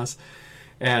everything from us.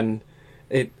 And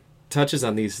it touches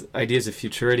on these ideas of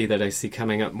futurity that I see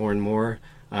coming up more and more.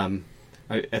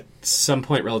 at some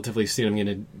point relatively soon, I'm going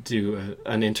to do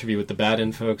an interview with the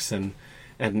Baden folks, and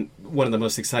one of the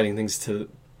most exciting things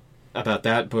about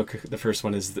that book, the first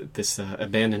one, is this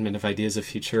abandonment of ideas of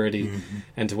futurity,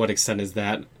 and to what extent is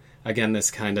that, again,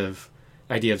 this kind of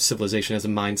idea of civilization as a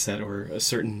mindset or a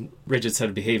certain rigid set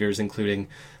of behaviors, including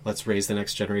let's raise the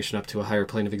next generation up to a higher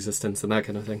plane of existence and that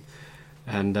kind of thing.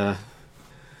 And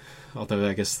although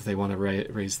I guess they want to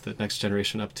raise the next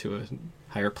generation up to a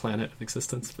higher planet of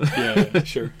existence. Yeah,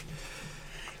 sure.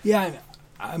 Yeah,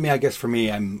 I mean, I guess for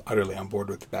me, I'm utterly on board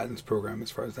with the Baden's program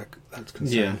as far as that's concerned.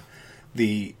 Yeah.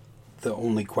 The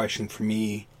only question for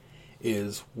me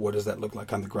is, what does that look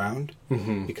like on the ground?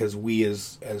 Because we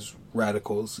as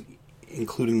radicals,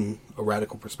 including a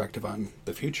radical perspective on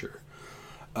the future,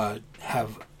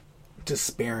 have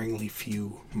despairingly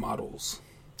few models.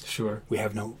 Sure.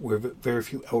 We're very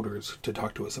few elders to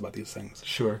talk to us about these things.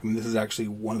 Sure. I mean, this is actually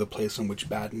one of the places in which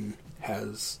Baden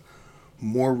has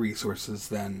more resources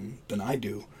than I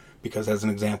do, because as an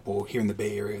example, here in the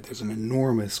Bay Area, there's an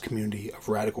enormous community of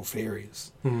radical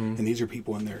fairies. And these are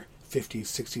people in their 50s,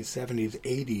 60s, 70s,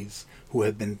 80s who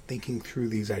have been thinking through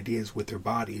these ideas with their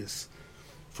bodies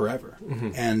forever.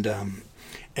 And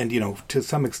you know, to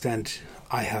some extent,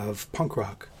 I have punk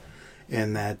rock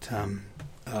in that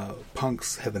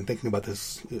punks have been thinking about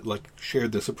this, like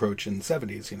shared this approach in the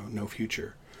 70s, you know, no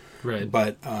future. Right.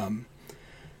 But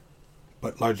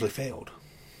largely failed.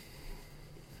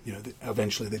 You know,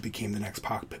 eventually they became the next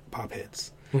pop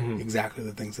hits. Exactly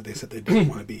the things that they said they didn't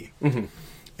want to be.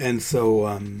 And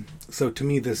so to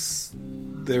me,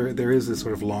 there is this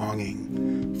sort of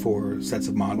longing for sets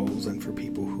of models and for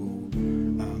people who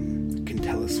can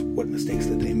tell us what mistakes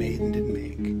that they made and didn't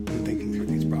make in thinking through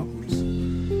these problems.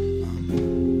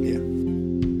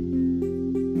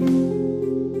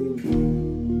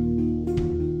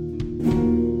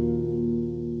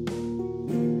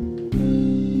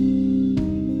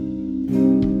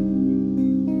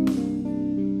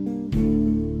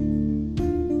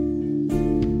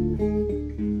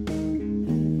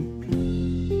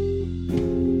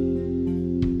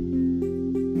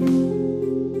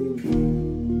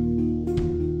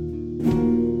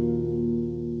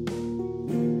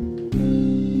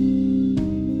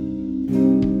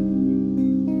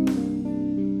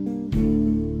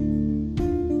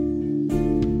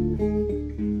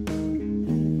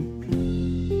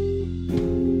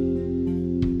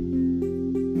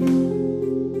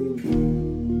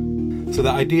 So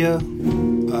the idea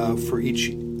for each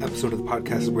episode of the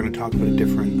podcast is we're going to talk about a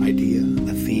different idea,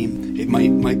 a theme. It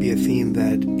might be a theme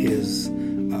that is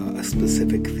a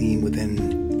specific theme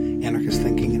within anarchist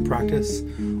thinking and practice,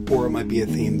 or it might be a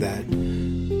theme that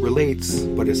relates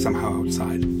but is somehow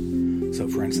outside. So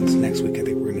for instance, next week I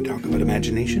think we're going to talk about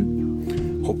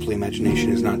imagination. Hopefully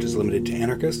imagination is not just limited to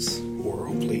anarchists, or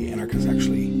hopefully anarchists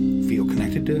actually feel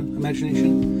connected to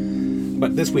imagination.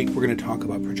 But this week we're going to talk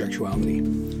about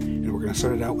projectuality. We're going to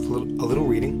start it out with a little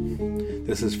reading.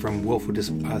 This is from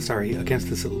Against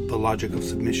the Logic of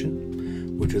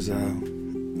Submission, which is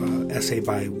a essay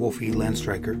by Wolfie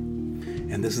Landstreicher,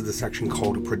 and this is the section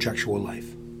called A Projectual Life.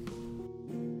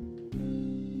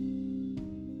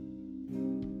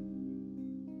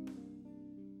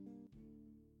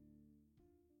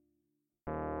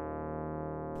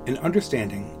 An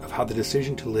understanding of how the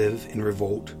decision to live in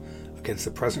revolt against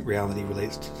the present reality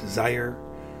relates to desire,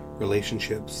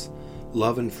 relationships,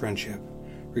 love and friendship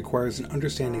requires an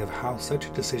understanding of how such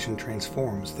a decision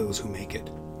transforms those who make it.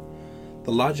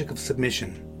 The logic of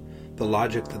submission, the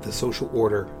logic that the social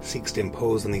order seeks to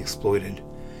impose on the exploited,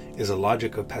 is a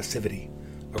logic of passivity,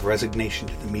 of resignation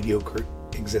to the mediocre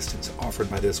existence offered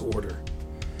by this order.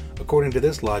 According to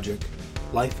this logic,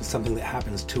 life is something that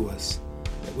happens to us,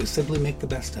 that we simply make the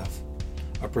best of,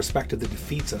 a perspective that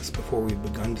defeats us before we've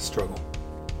begun to struggle.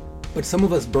 But some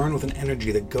of us burn with an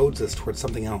energy that goads us towards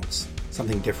something else,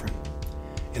 something different.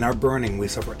 In our burning, we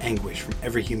suffer anguish from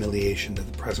every humiliation that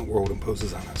the present world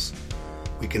imposes on us.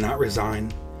 We cannot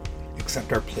resign,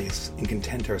 accept our place, and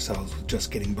content ourselves with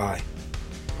just getting by.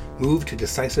 Moved to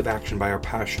decisive action by our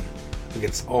passion,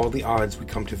 against all the odds we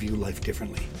come to view life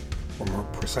differently, or more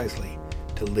precisely,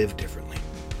 to live differently.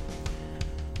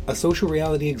 A social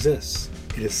reality exists.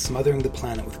 It is smothering the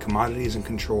planet with commodities and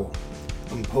control,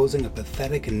 imposing a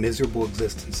pathetic and miserable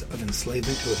existence of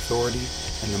enslavement to authority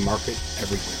and the market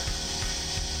everywhere.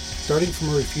 Starting from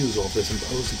a refusal of this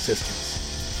imposed existence,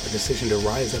 a decision to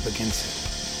rise up against it,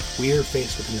 we are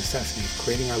faced with the necessity of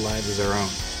creating our lives as our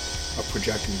own, of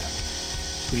projecting them.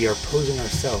 We are posing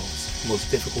ourselves the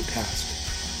most difficult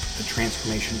task, the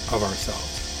transformation of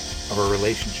ourselves, of our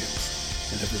relationships,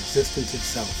 and of existence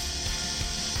itself.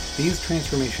 These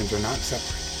transformations are not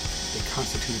separate. they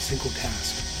constitute a single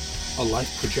task, a life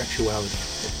projectuality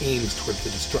that aims towards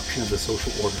the destruction of the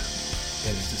social order,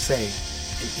 that is to say,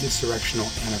 an insurrectional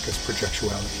anarchist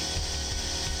projectuality.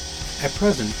 At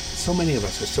present, so many of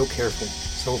us are so careful,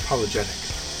 so apologetic,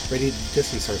 ready to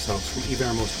distance ourselves from even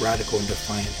our most radical and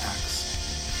defiant acts.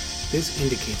 This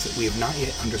indicates that we have not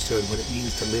yet understood what it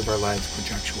means to live our lives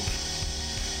projectually.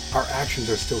 Our actions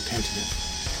are still tentative,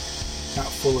 not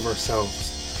full of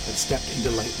ourselves, but stepped into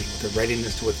lightly with a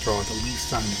readiness to withdraw at the least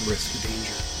sign of risk or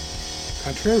danger.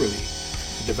 Contrarily,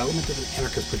 the development of an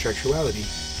anarchist projectuality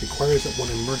requires that one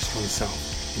immerse oneself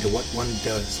into what one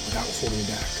does without holding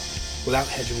back, without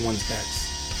hedging one's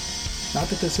bets. Not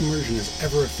that this immersion is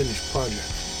ever a finished project.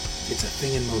 It's a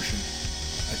thing in motion,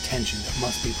 a tension that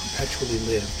must be perpetually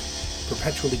lived,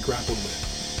 perpetually grappled with.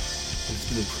 And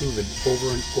it's been proven over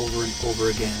and over and over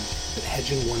again that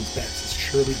hedging one's bets as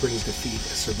surely brings defeat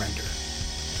as surrender.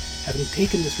 Having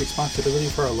taken this responsibility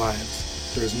for our lives,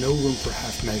 there is no room for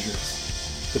half measures.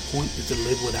 The point is to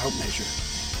live without measure.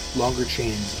 Longer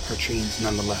chains are chains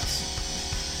nonetheless.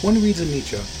 One reads in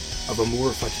Nietzsche of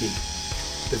amour fati,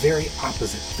 the very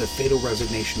opposite of the fatal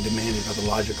resignation demanded by the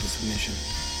logic of submission.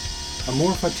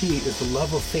 Amour fati is the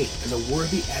love of fate as a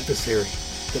worthy adversary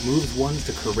that moves one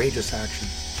to courageous action.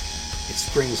 It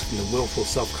springs from the willful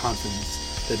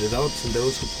self-confidence that develops in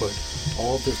those who put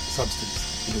all of their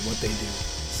substance into what they do,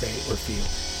 say, or feel.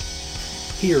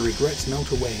 Here, regrets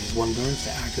melt away as one learns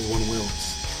to act as one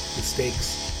wills.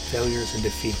 Mistakes, failures, and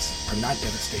defeats are not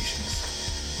devastations,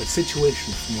 but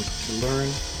situations from which to learn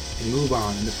and move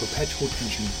on in the perpetual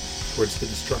tension towards the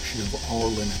destruction of all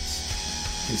limits.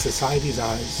 In society's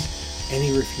eyes,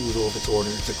 any refusal of its order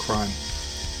is a crime,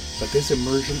 but this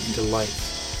immersion into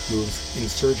life moves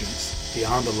insurgents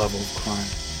beyond the level of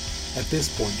crime. At this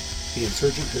point, the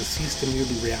insurgent has ceased to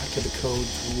merely react to the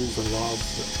codes, rules, and laws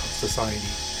of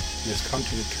society, and has come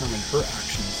to determine her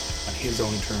actions on his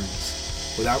own terms,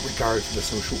 without regard for the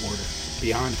social order,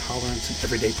 beyond tolerance and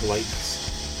everyday politeness,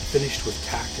 finished with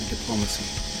tact and diplomacy.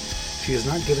 She is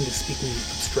not given to speaking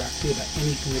abstractly about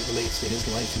anything that relates to his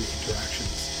life and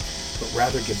interactions, but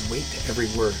rather gives weight to every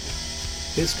word.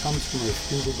 This comes from a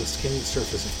refusal to skim the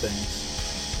surface of things,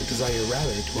 the desire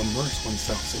rather to immerse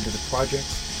oneself into the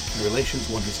projects and relations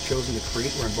one has chosen to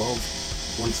create or involve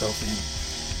oneself in,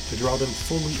 to draw them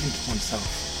fully into oneself,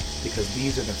 because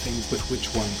these are the things with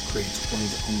which one creates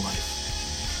one's own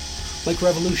life. Like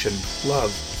revolution,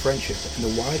 love, friendship, and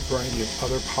the wide variety of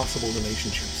other possible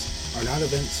relationships are not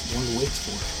events one waits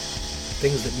for,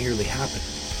 things that merely happen.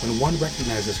 When one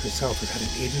recognizes herself as having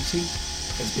agency,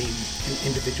 as being an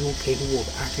individual capable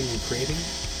of acting and creating,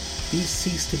 these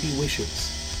cease to be wishes,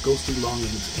 ghostly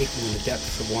longings aching in the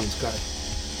depths of one's gut.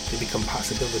 They become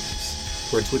possibilities,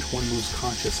 towards which one moves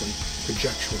consciously,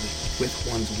 projectually, with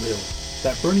one's will.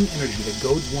 That burning energy that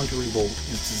goads one to revolt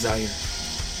is desire.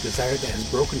 Desire that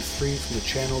has broken free from the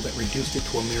channel that reduced it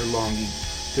to a mere longing.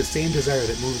 The same desire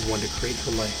that moves one to create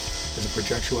her life as a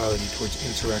projectuality towards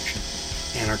insurrection,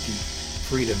 anarchy,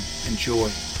 freedom, and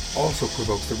joy also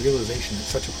provokes the realization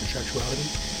that such a projectuality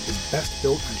is best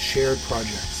built on shared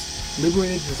projects.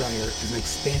 Liberated desire is an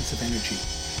expansive energy,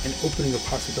 an opening of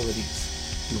possibilities,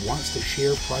 and wants to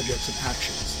share projects and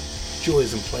actions,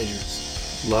 joys and pleasures,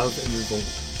 love and revolt.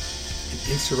 An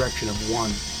insurrection of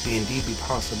one may indeed be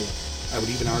possible. I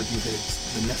would even argue that it's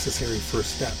the necessary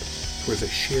first step towards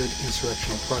a shared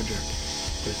insurrectional project,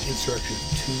 but an insurrection of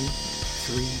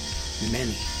 2, 3,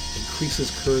 many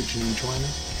increases courage and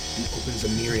enjoyment and opens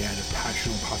a myriad of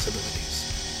passional possibilities.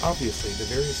 Obviously,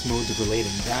 the various modes of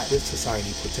relating that this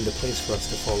society puts into place for us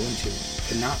to fall into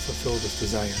cannot fulfill this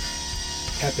desire.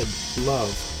 Tepid love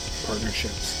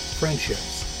partnerships,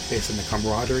 friendships, based on the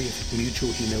camaraderie of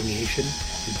mutual humiliation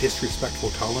and disrespectful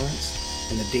tolerance,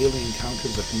 and the daily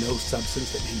encounters of no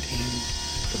substance that maintain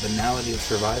the banality of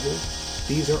survival,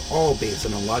 these are all based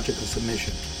on the logic of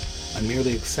submission, on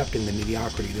merely accepting the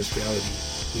mediocrity this reality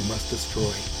we must destroy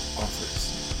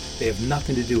offers. They have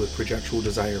nothing to do with projectual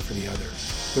desire for the other.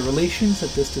 The relations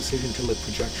that this decision to live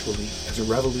projectually as a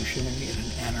revolutionary and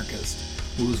an anarchist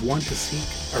moves one to seek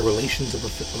are relations of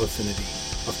affinity,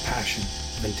 of passion,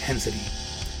 of intensity.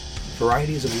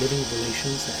 Varieties of living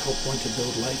relations that help one to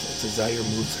build life as desire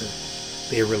moves her.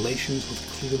 They are relations with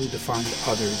clearly defined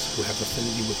others who have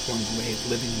affinity with one's way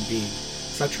of living and being.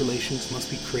 Such relations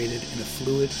must be created in a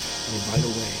fluid and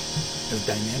vital way, as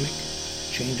dynamic,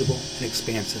 changeable, and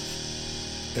expansive,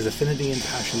 as affinity and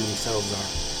passion themselves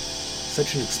are.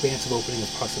 Such an expansive opening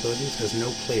of possibilities has no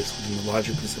place within the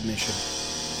logic of submission,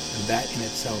 and that in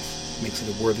itself makes it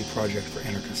a worthy project for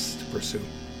anarchists to pursue.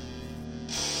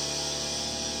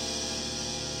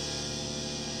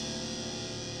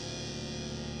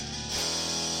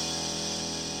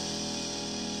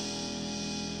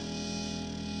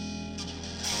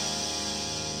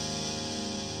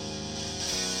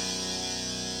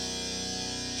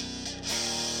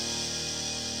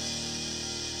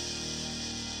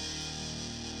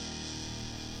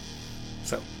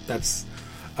 So that's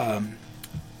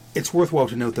it's worthwhile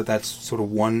to note that that's sort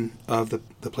of one of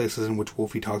the places in which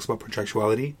Wolfe talks about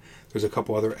projectuality. There's a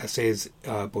couple other essays,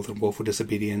 both in Willful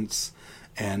Disobedience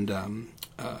and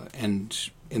in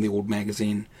the Old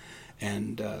Magazine.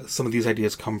 And some of these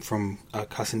ideas come from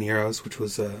Casaniero's, which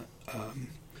was an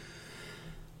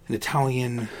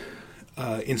Italian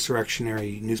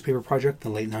insurrectionary newspaper project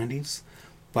in the late 90s.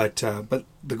 But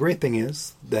the great thing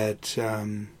is that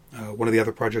one of the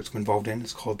other projects I'm involved in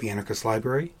is called the Anarchist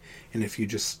Library. And if you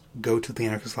just go to the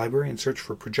Anarchist Library and search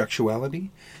for Projectuality,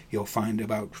 you'll find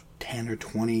about 10 or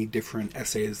 20 different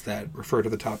essays that refer to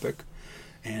the topic.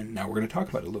 And now we're going to talk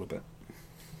about it a little bit.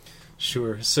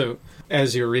 Sure. So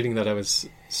as you were reading that, I was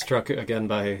struck again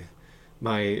by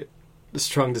my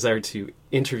strong desire to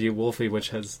interview Wolfe, which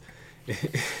has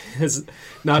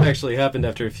not actually happened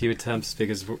after a few attempts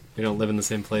because we don't live in the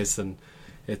same place, and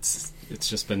it's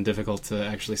just been difficult to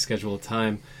actually schedule a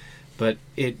time. But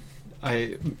it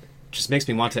just makes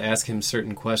me want to ask him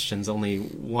certain questions, only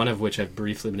one of which I've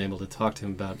briefly been able to talk to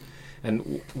him about.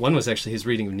 And one was actually his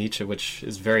reading of Nietzsche, which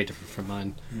is very different from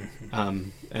mine.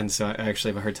 Mm-hmm. And so I actually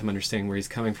have a hard time understanding where he's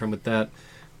coming from with that.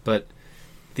 But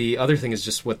the other thing is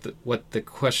just what the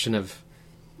question of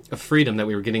freedom that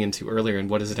we were getting into earlier, and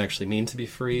what does it actually mean to be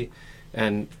free?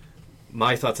 And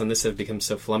my thoughts on this have become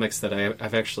so flummoxed that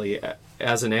I've actually,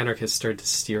 as an anarchist, started to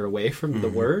steer away from mm-hmm. the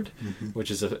word, mm-hmm. which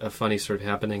is a funny sort of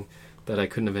happening that I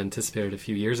couldn't have anticipated a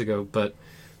few years ago. But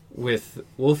with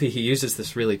Wolfe, he uses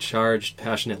this really charged,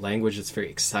 passionate language. It's very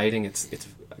exciting.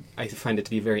 I find it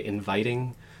to be very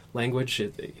inviting language.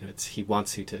 He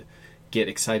wants you to get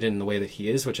excited in the way that he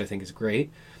is, which I think is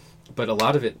great. But a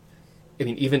lot of it, I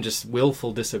mean, even just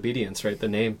willful disobedience, right? The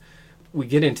name, we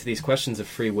get into these questions of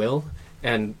free will,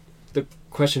 and the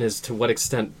question is to what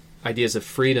extent ideas of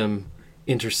freedom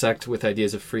intersect with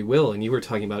ideas of free will. And you were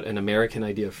talking about an American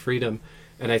idea of freedom,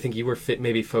 and I think you were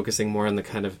maybe focusing more on the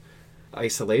kind of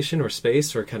isolation or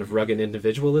space or kind of rugged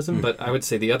individualism. Mm-hmm. But I would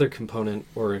say the other component,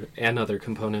 or another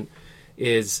component,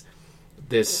 is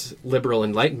this liberal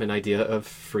Enlightenment idea of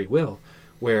free will,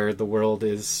 where the world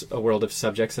is a world of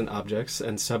subjects and objects,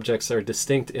 and subjects are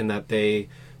distinct in that they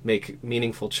make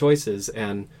meaningful choices,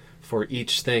 and for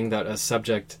each thing that a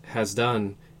subject has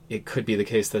done, it could be the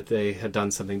case that they had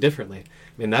done something differently.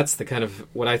 I mean, that's the kind of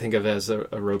what I think of as a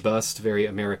robust, very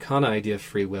Americana idea of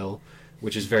free will,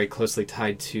 which is very closely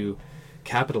tied to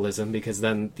capitalism, because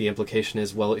then the implication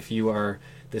is, well, if you are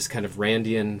this kind of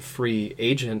Randian free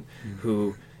agent mm-hmm.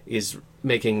 who is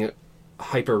making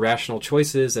hyper-rational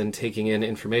choices and taking in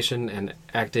information and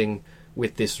acting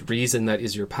with this reason that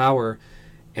is your power,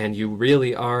 and you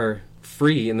really are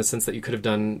free in the sense that you could have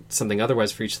done something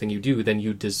otherwise for each thing you do, then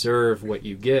you deserve what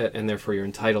you get, and therefore you're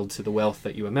entitled to the wealth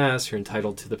that you amass, you're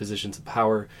entitled to the positions of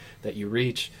power that you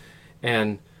reach.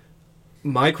 And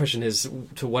my question is,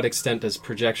 to what extent does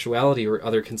projectuality or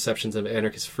other conceptions of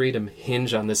anarchist freedom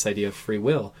hinge on this idea of free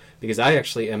will? Because I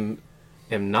actually am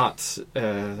not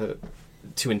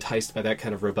too enticed by that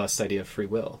kind of robust idea of free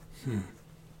will.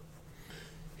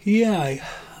 Yeah,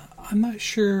 I'm not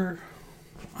sure.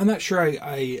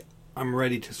 I'm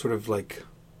ready to sort of like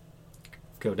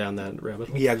go down that rabbit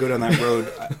hole. Yeah, go down that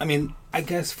road. I mean, I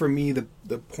guess for me,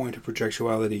 the point of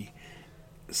projectuality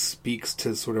speaks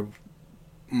to sort of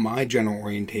my general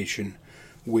orientation,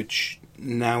 which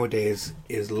nowadays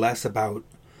is less about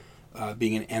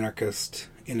being an anarchist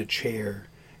in a chair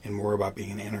and more about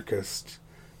being an anarchist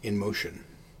in motion.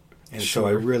 And sure. So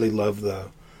I really love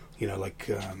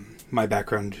my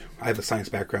background. I have a science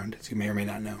background, as you may or may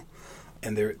not know.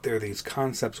 And there are these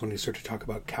concepts when you start to talk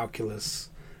about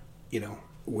calculus,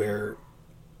 where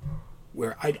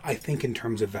I think in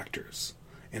terms of vectors.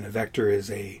 And a vector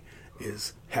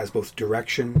has both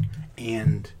direction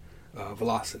and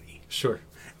velocity. Sure.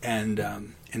 And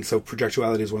so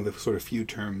projectuality is one of the sort of few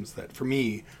terms that, for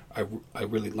me, I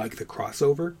really like the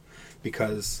crossover,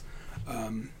 because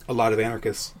a lot of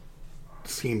anarchists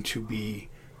seem to be,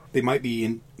 they might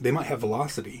have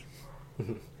velocity,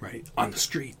 mm-hmm. right, on the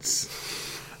streets,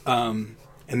 and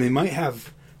they might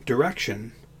have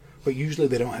direction, but usually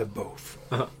they don't have both.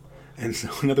 Uh-huh. And so,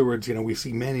 in other words, we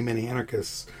see many, many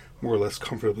anarchists more or less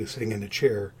comfortably sitting in a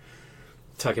chair,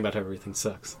 talking about how everything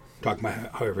sucks.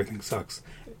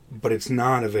 But it's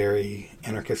not a very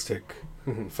anarchistic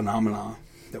mm-hmm. phenomena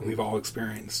that we've all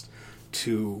experienced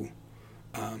to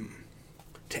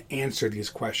answer these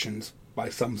questions by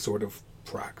some sort of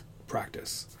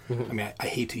practice. Mm-hmm. I mean, I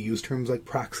hate to use terms like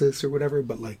praxis or whatever,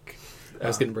 but like... I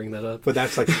was going to bring that up. But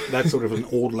that's sort of an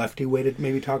old lefty way to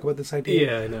maybe talk about this idea.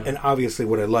 Yeah, I know. And obviously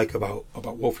what I like about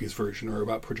Wolfe's version or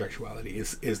about projectuality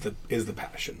is the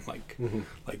passion.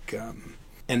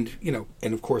 And,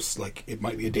 and of course, like, it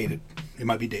might be dated.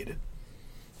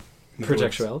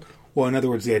 Projectuality? Well, in other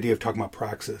words, the idea of talking about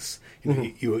praxis,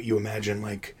 you imagine,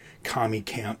 like, commie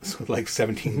camps with, like,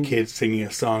 17 kids singing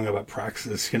a song about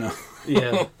praxis,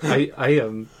 Yeah.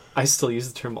 I still use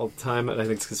the term all the time, and I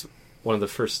think it's because one of the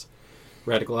first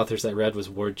radical authors I read was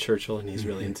Ward Churchill, and he's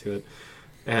really into it.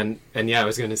 And yeah, I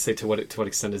was going to say, to what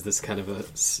extent is this kind of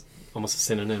almost a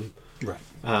synonym? Right.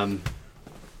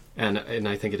 And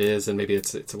I think it is, and maybe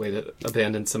it's a way to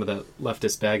abandon some of that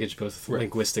leftist baggage, both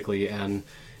linguistically and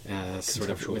sort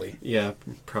of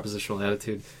propositional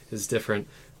attitude is different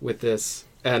with this.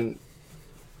 And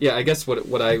yeah, I guess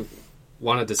what I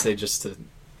wanted to say, just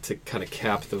to kind of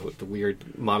cap the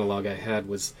weird monologue I had,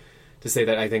 was to say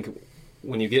that I think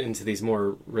when you get into these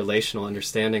more relational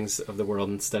understandings of the world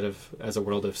instead of as a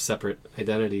world of separate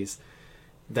identities,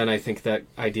 then I think that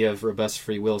idea of robust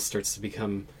free will starts to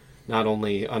become not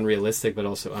only unrealistic but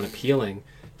also unappealing.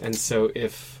 And so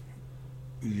if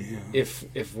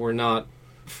we're not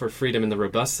for freedom in the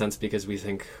robust sense because we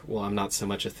think, well, I'm not so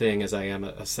much a thing as I am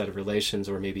a set of relations,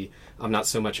 or maybe I'm not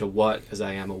so much a what as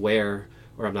I am a where,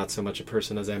 or I'm not so much a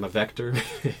person as I am a vector,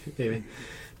 maybe,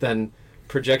 then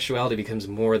projectuality becomes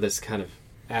more this kind of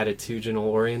attitudinal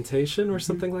orientation or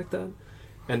something like that.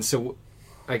 And so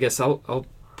I guess I'll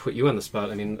put you on the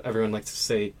spot. I mean, everyone likes to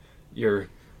say you're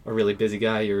a really busy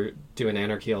guy, you're doing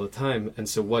anarchy all the time. And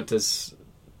so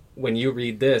when you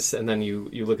read this and then you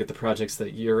look at the projects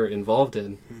that you're involved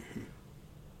in,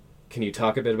 can you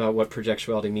talk a bit about what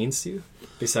projectuality means to you,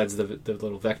 besides the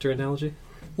little vector analogy?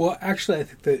 Well, actually, I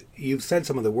think that you've said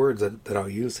some of the words that I'll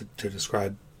use to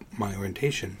describe my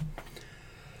orientation.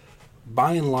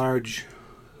 By and large,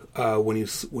 when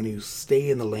you stay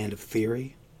in the land of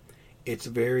theory, it's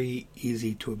very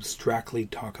easy to abstractly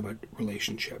talk about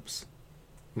relationships.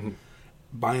 Mm-hmm.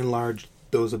 By and large,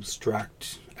 those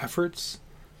abstract efforts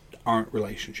aren't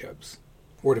relationships.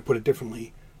 Or to put it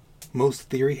differently, most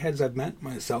theory heads I've met,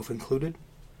 myself included,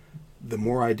 the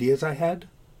more ideas I had,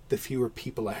 the fewer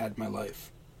people I had in my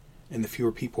life, and the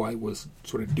fewer people I was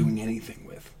sort of doing anything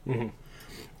with. Mm-hmm.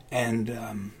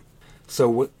 And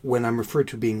so when I'm referred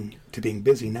to being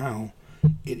busy now,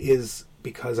 it is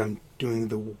because I'm doing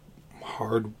the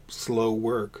hard, slow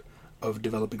work of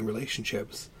developing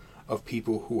relationships of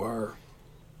people who are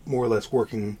more or less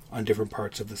working on different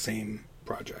parts of the same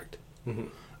project. Mm-hmm.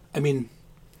 I mean,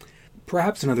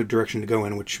 perhaps another direction to go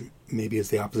in, which maybe is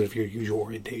the opposite of your usual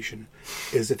orientation,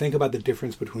 is to think about the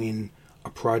difference between a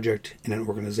project and an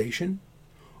organization,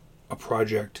 a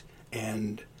project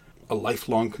and a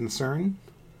lifelong concern.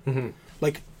 Mm-hmm.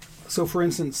 Like, so for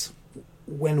instance,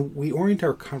 when we orient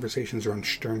our conversations around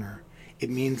Stirner, it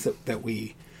means that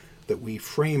we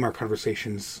frame our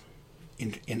conversations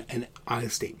in I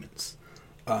statements.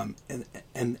 And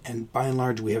by and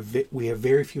large, we have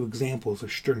very few examples of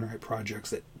Stirnerite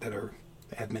projects that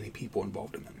have many people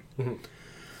involved in them. Mm-hmm.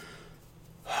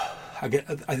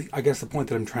 I guess the point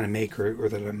that I'm trying to make, or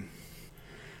that I'm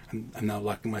now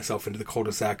locking myself into the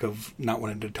cul-de-sac of not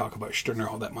wanting to talk about Stirner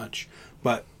all that much,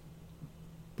 but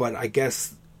I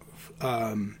guess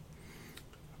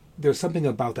there's something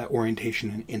about that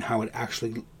orientation in how it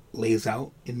actually lays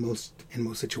out in most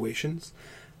situations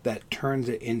that turns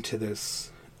it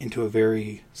into a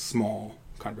very small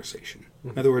conversation. Mm-hmm.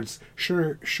 In other words,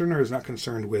 Stirner is not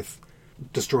concerned with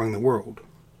destroying the world.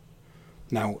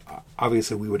 Now,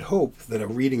 obviously, we would hope that a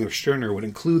reading of Stirner would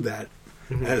include that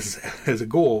as a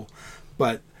goal,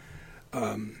 but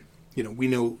we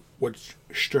know what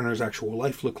Stirner's actual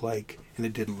life looked like, and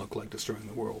it didn't look like destroying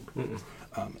the world.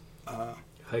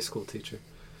 High school teacher.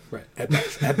 Right, at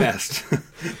best.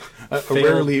 a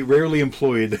rarely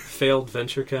employed... Failed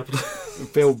venture capitalist.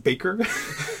 Failed baker.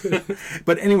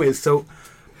 But anyways, so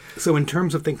in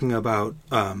terms of thinking about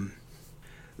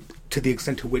to the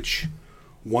extent to which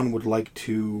one would like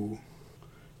to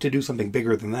do something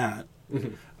bigger than that,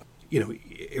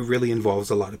 it really involves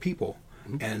a lot of people.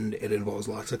 Mm-hmm. And it involves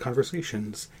lots of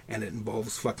conversations, and it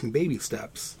involves fucking baby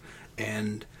steps,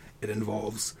 and it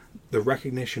involves the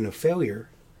recognition of failure,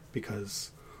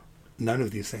 because none of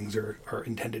these things are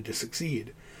intended to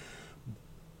succeed.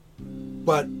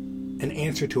 But an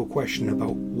answer to a question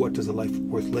about what does a life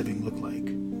worth living look like.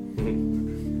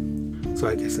 Mm-hmm. So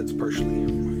I guess that's partially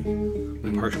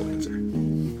my partial answer.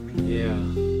 Yeah.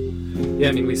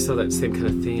 I mean, we saw that same kind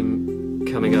of theme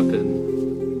coming up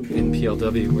in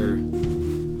PLW, where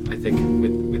I think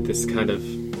with this kind of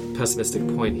pessimistic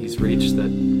point he's reached,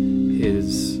 that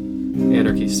his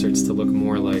anarchy starts to look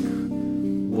more like,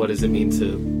 what does it mean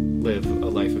to live a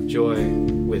life of joy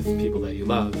with people that you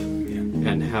love,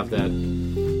 and have that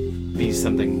be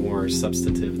something more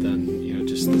substantive than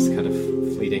just this kind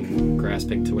of fleeting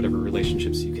grasping to whatever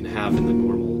relationships you can have in the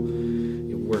normal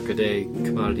work-a-day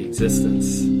commodity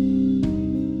existence.